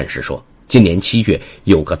警战士说，今年7月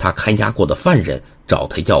有个他看押过的犯人找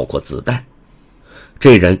他要过子弹，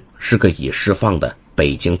这人是个已释放的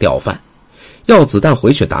北京调犯，要子弹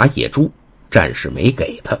回去打野猪，战士没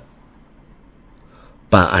给他。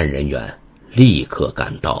办案人员立刻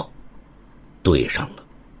赶到，对上了。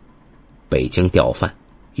北京调犯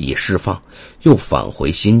已释放，又返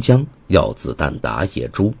回新疆要子弹打野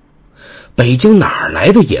猪，北京哪儿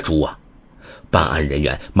来的野猪啊？办案人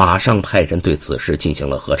员马上派人对此事进行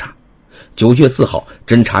了核查。9月4号，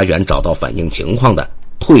侦查员找到反映情况的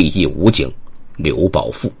退役武警刘宝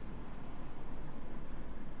富。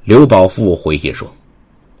刘宝富回忆说，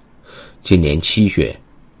今年7月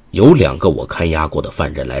有2个我看押过的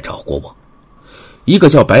犯人来找过我，一个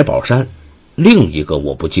叫白宝山，另一个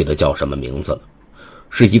我不记得叫什么名字了，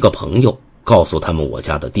是一个朋友告诉他们我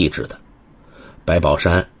家的地址的。白宝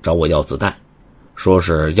山找我要子弹，说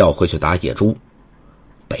是要回去打野猪，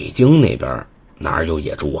北京那边哪有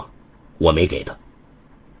野猪啊，我没给他。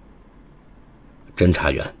侦查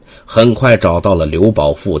员很快找到了刘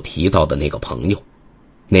宝富提到的那个朋友，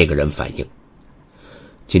那个人反映，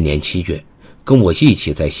今年7月跟我一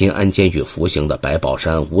起在新安监狱服刑的白宝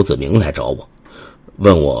山、吴子明来找我，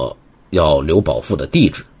问我要刘宝富的地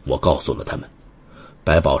址，我告诉了他们。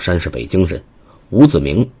白宝山是北京人，吴子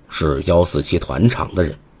明是147团场的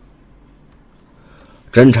人。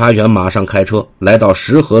侦查员马上开车来到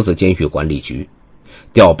石河子监狱管理局，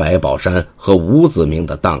调白宝山和吴子明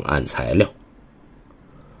的档案材料。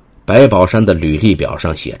白宝山的履历表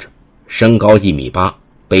上写着身高1.8米，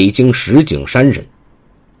北京石景山人。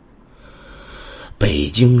北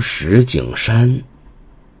京石景山，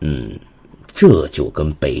这就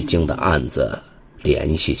跟北京的案子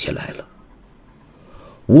联系起来了。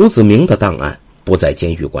吴子明的档案不在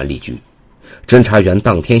监狱管理局，侦查员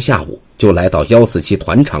当天下午就来到147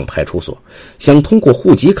团场派出所，想通过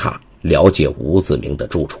户籍卡了解吴子明的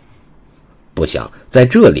住处。不想在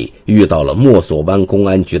这里遇到了墨索湾公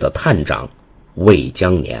安局的探长魏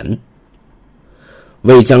江年。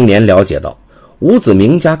魏江年了解到，吴子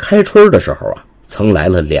明家开春的时候曾来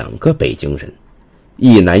了2个北京人，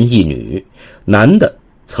一男一女，男的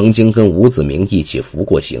曾经跟吴子明一起服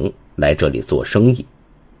过刑，来这里做生意。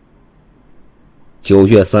9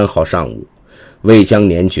月3号上午，魏江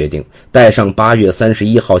年决定带上8月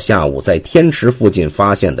31号下午在天池附近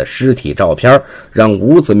发现的尸体照片，让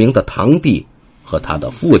吴子明的堂弟和他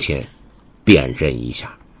的父亲辨认一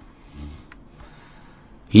下。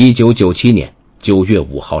1997年9月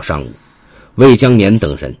5号上午，魏江年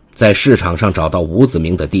等人在市场上找到吴子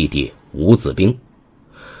明的弟弟吴子兵。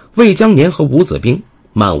魏江年和吴子兵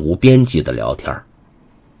漫无边际的聊天，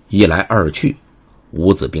一来二去，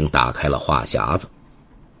吴子兵打开了话匣子。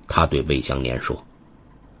他对魏江年说，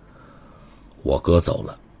我哥走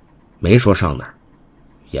了，没说上哪儿，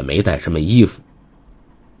也没带什么衣服。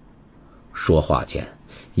说话间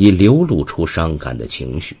已流露出伤感的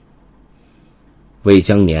情绪。魏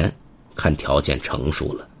江年看条件成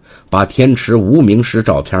熟了，把天池无名尸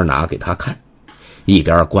照片拿给他看，一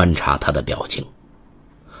边观察他的表情。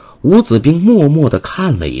吴子兵默默地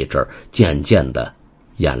看了一阵，渐渐的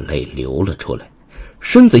眼泪流了出来，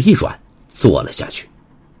身子一软坐了下去。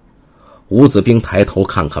吴子兵抬头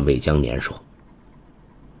看看魏江年说，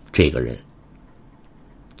这个人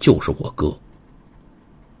就是我哥。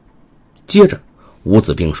接着吴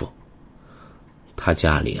子兵说，他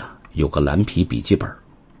家里有个蓝皮笔记本，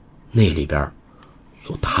那里边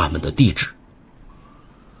有他们的地址。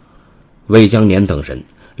魏江年等人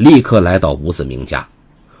立刻来到吴子明家，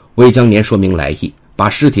魏江年说明来意，把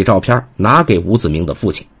尸体照片拿给吴子明的父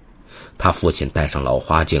亲。他父亲戴上老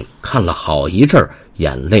花镜看了好一阵，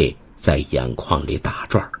眼泪在眼眶里打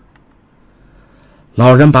转。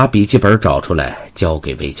老人把笔记本找出来交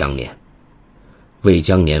给魏江年。魏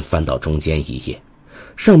江年翻到中间一页，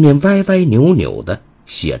上面歪歪扭扭的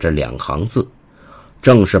写着2行字，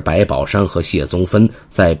正是白宝山和谢宗芬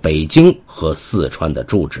在北京和四川的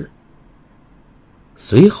住址。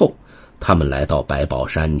随后他们来到白宝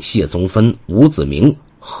山、谢宗芬、吴子明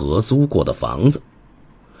合租过的房子。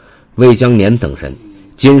魏江年等人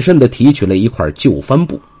谨慎地提取了一块旧帆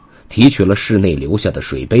布，提取了室内留下的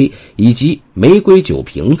水杯以及玫瑰酒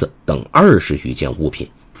瓶子等20余件物品，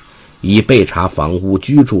以备查房屋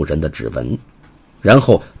居住人的指纹。然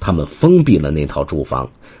后他们封闭了那套住房，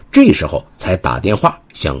这时候才打电话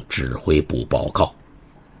向指挥部报告。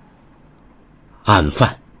案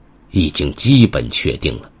犯已经基本确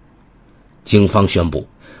定了，警方宣布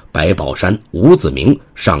白宝山、吴子明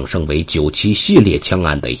上升为97系列枪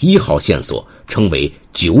案的1号线索，称为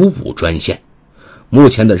95专线。目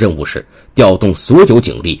前的任务是调动所有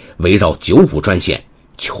警力，围绕95专线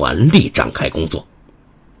全力展开工作。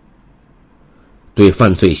对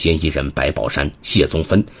犯罪嫌疑人白宝山、谢宗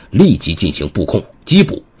芬立即进行布控缉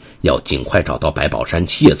捕，要尽快找到白宝山、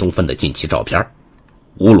谢宗芬的近期照片。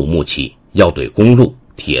乌鲁木齐要对公路、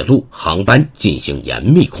铁路、航班进行严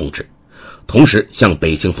密控制，同时向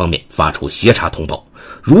北京方面发出协查通报，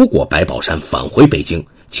如果白宝山返回北京，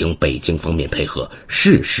请北京方面配合，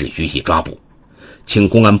适时予以抓捕。请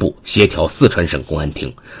公安部协调四川省公安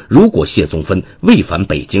厅，如果谢宗芬未返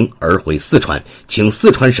北京而回四川，请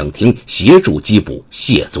四川省厅协助缉捕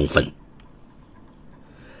谢宗芬。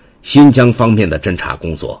新疆方面的侦查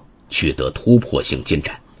工作取得突破性进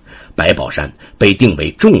展，白宝山被定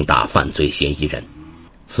为重大犯罪嫌疑人。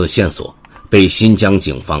此线索被新疆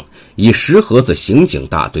警方以石河子刑警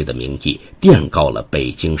大队的名义电告了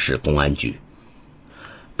北京市公安局。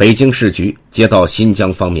北京市局接到新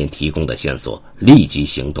疆方面提供的线索，立即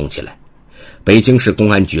行动起来。北京市公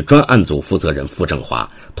安局专案组负责人傅正华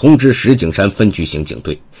通知石景山分局刑警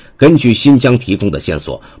队，根据新疆提供的线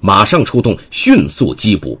索，马上出动，迅速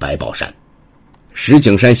缉捕白宝山。石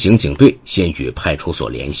景山刑警队先与派出所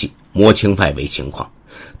联系，摸清外围情况，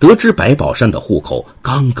得知白宝山的户口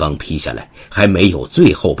刚刚批下来，还没有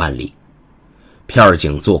最后办理。片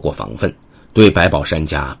警做过访问，对白宝山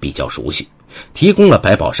家比较熟悉，提供了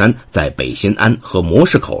白宝山在北新安和模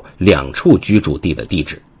式口2处居住地的地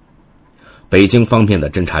址。北京方面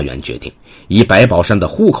的侦查员决定以白宝山的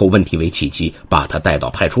户口问题为契机，把他带到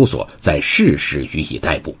派出所，再适时予以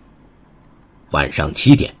逮捕。晚上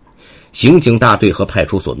7点，刑警大队和派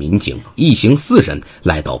出所民警一行4人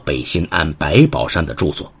来到北新安白宝山的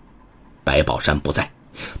住所。白宝山不在，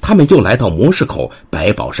他们又来到模式口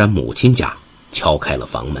白宝山母亲家，敲开了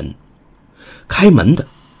房门。开门的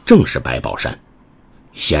正是白宝山，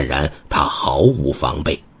显然他毫无防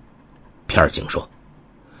备。片警说：“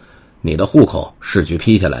你的户口市局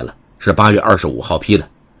批下来了，是8月25号批的，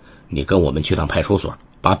你跟我们去趟派出所，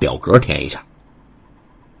把表格填一下。”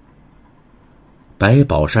白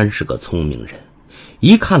宝山是个聪明人，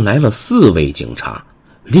一看来了4位警察，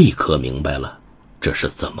立刻明白了这是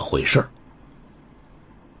怎么回事。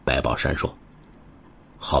白宝山说：“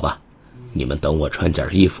好吧，你们等我穿件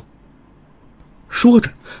衣服。”说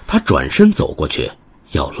着，他转身走过去，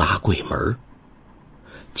要拉柜门，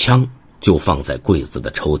枪就放在柜子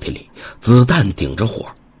的抽屉里，子弹顶着火。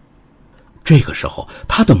这个时候，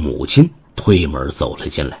他的母亲推门走了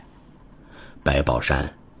进来。白宝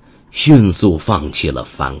山迅速放弃了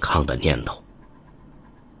反抗的念头。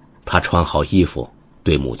他穿好衣服，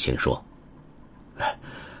对母亲说：“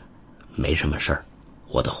没什么事儿，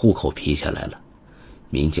我的户口批下来了，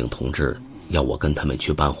民警同志要我跟他们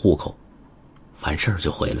去办户口，完事儿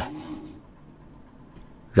就回来。”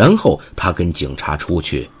然后他跟警察出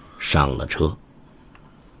去上了车。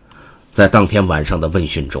在当天晚上的问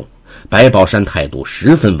讯中，白宝山态度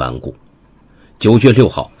十分顽固。9月6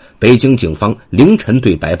号，北京警方凌晨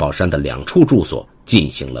对白宝山的2处住所进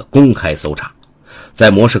行了公开搜查，在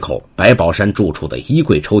模式口白宝山住处的衣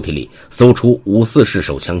柜抽屉里搜出544式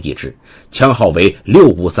手枪1支，枪号为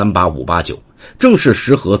6538589，正是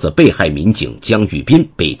石河子被害民警江玉斌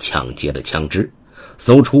被抢劫的枪支，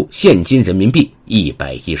搜出现金人民币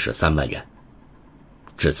113万元。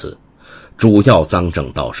至此，主要赃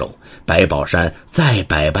证到手，白宝山再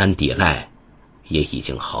百般抵赖也已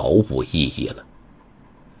经毫无意义了。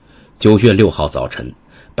9月6号早晨，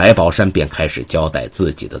白宝山便开始交代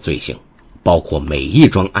自己的罪行，包括每一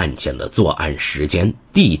桩案件的作案时间、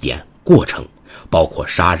地点、过程，包括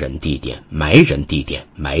杀人地点、埋人地点、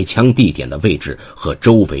埋枪地点的位置和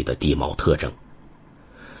周围的地貌特征。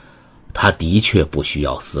他的确不需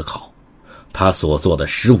要思考，他所做的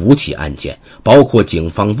15起案件，包括警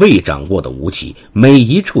方未掌握的武器，每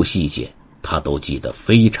一处细节他都记得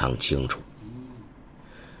非常清楚。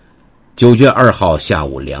9月2号下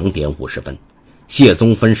午2点50分，谢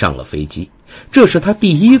宗芬上了飞机，这是他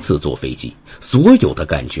第一次坐飞机，所有的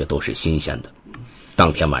感觉都是新鲜的。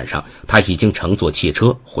当天晚上，他已经乘坐汽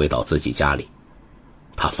车回到自己家里。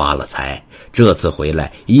他发了财，这次回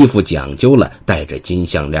来衣服讲究了，带着金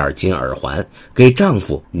项链、金耳环，给丈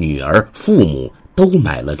夫、女儿、父母都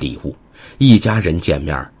买了礼物，一家人见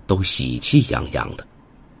面都喜气洋洋的。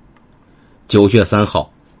9月3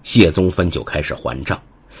号，谢宗芬就开始还账。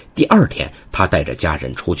第2天，他带着家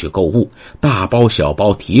人出去购物，大包小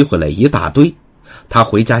包提回来一大堆。他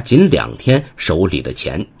回家仅2天，手里的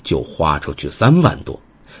钱就花出去3万多，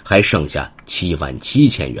还剩下7万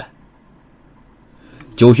7千元。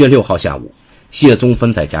9月6号下午，谢宗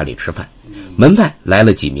芬在家里吃饭，门外来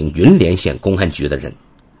了几名云联县公安局的人。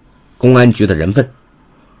公安局的人问：“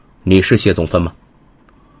你是谢宗芬吗？”“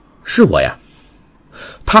是我呀。”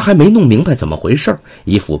他还没弄明白怎么回事，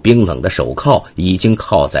一副冰冷的手铐已经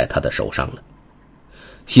铐在他的手上了。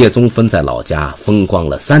谢宗芬在老家风光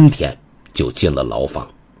了3天，就进了牢房。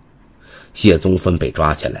谢宗芬被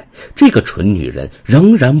抓起来，这个蠢女人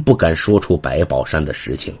仍然不敢说出白宝山的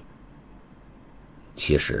实情。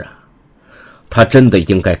其实啊，她真的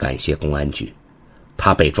应该感谢公安局。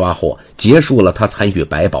她被抓获，结束了她参与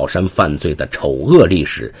白宝山犯罪的丑恶历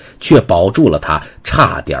史，却保住了她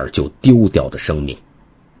差点就丢掉的生命。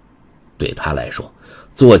对她来说，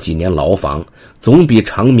坐几年牢房总比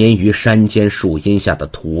长眠于山间树荫下的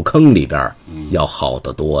土坑里边要好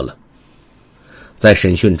得多了。在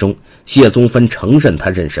审讯中，谢宗芬承认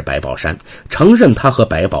他认识白宝山，承认他和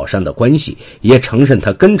白宝山的关系，也承认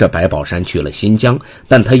他跟着白宝山去了新疆，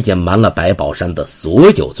但他隐瞒了白宝山的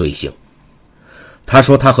所有罪行。他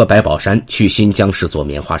说他和白宝山去新疆是做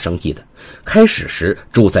棉花生意的，开始时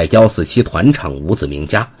住在147团长吴子明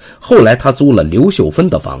家，后来他租了刘秀芬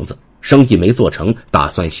的房子，生意没做成，打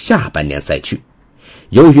算下半年再去。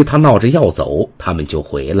由于他闹着要走，他们就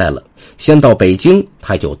回来了，先到北京，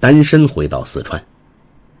他又单身回到四川。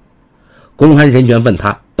公安人员问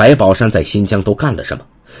他白宝山在新疆都干了什么，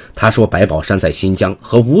他说白宝山在新疆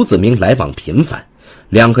和吴子明来往频繁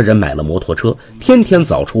，2个人买了摩托车，天天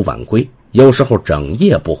早出晚归，有时候整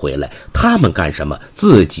夜不回来，他们干什么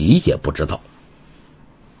自己也不知道。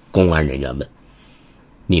公安人员问：“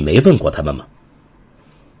你没问过他们吗？”“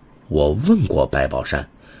我问过白宝山，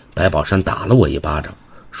白宝山打了我一巴掌，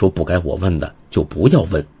说不该我问的就不要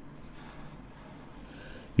问。”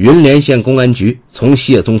云联县公安局从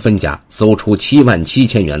谢宗芬家搜出7万7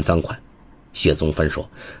千元赃款。谢宗芬说，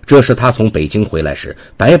这是他从北京回来时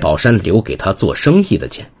白宝山留给他做生意的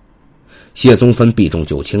钱。谢宗芬避重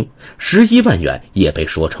就轻，11万元也被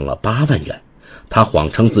说成了8万元，他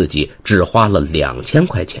谎称自己只花了2000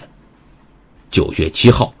块钱。9月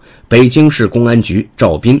7号，北京市公安局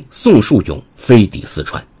赵斌、宋树勇飞抵四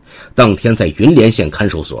川，当天在云联县看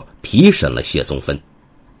守所提审了谢宗芬。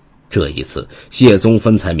这一次，谢宗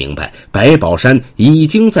芬才明白白宝山已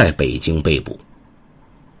经在北京被捕。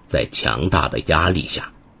在强大的压力下，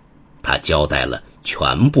他交代了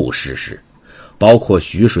全部事实，包括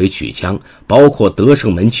徐水取枪，包括德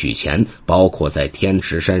胜门取钱，包括在天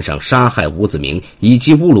池山上杀害吴子明，以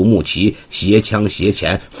及乌鲁木齐携枪携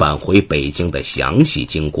钱返回北京的详细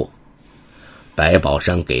经过。白宝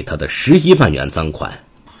山给他的11万元赃款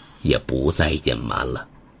也不再隐瞒了。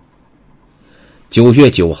9月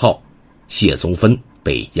9号，谢宗芬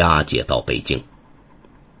被押解到北京。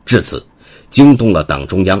至此，惊动了党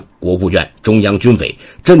中央、国务院、中央军委，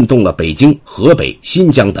震动了北京、河北、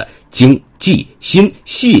新疆的京、冀、新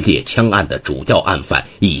系列枪案的主要案犯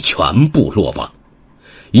已全部落网。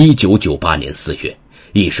1998年4月，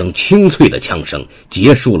一声清脆的枪声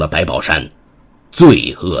结束了白宝山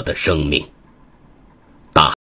罪恶的生命。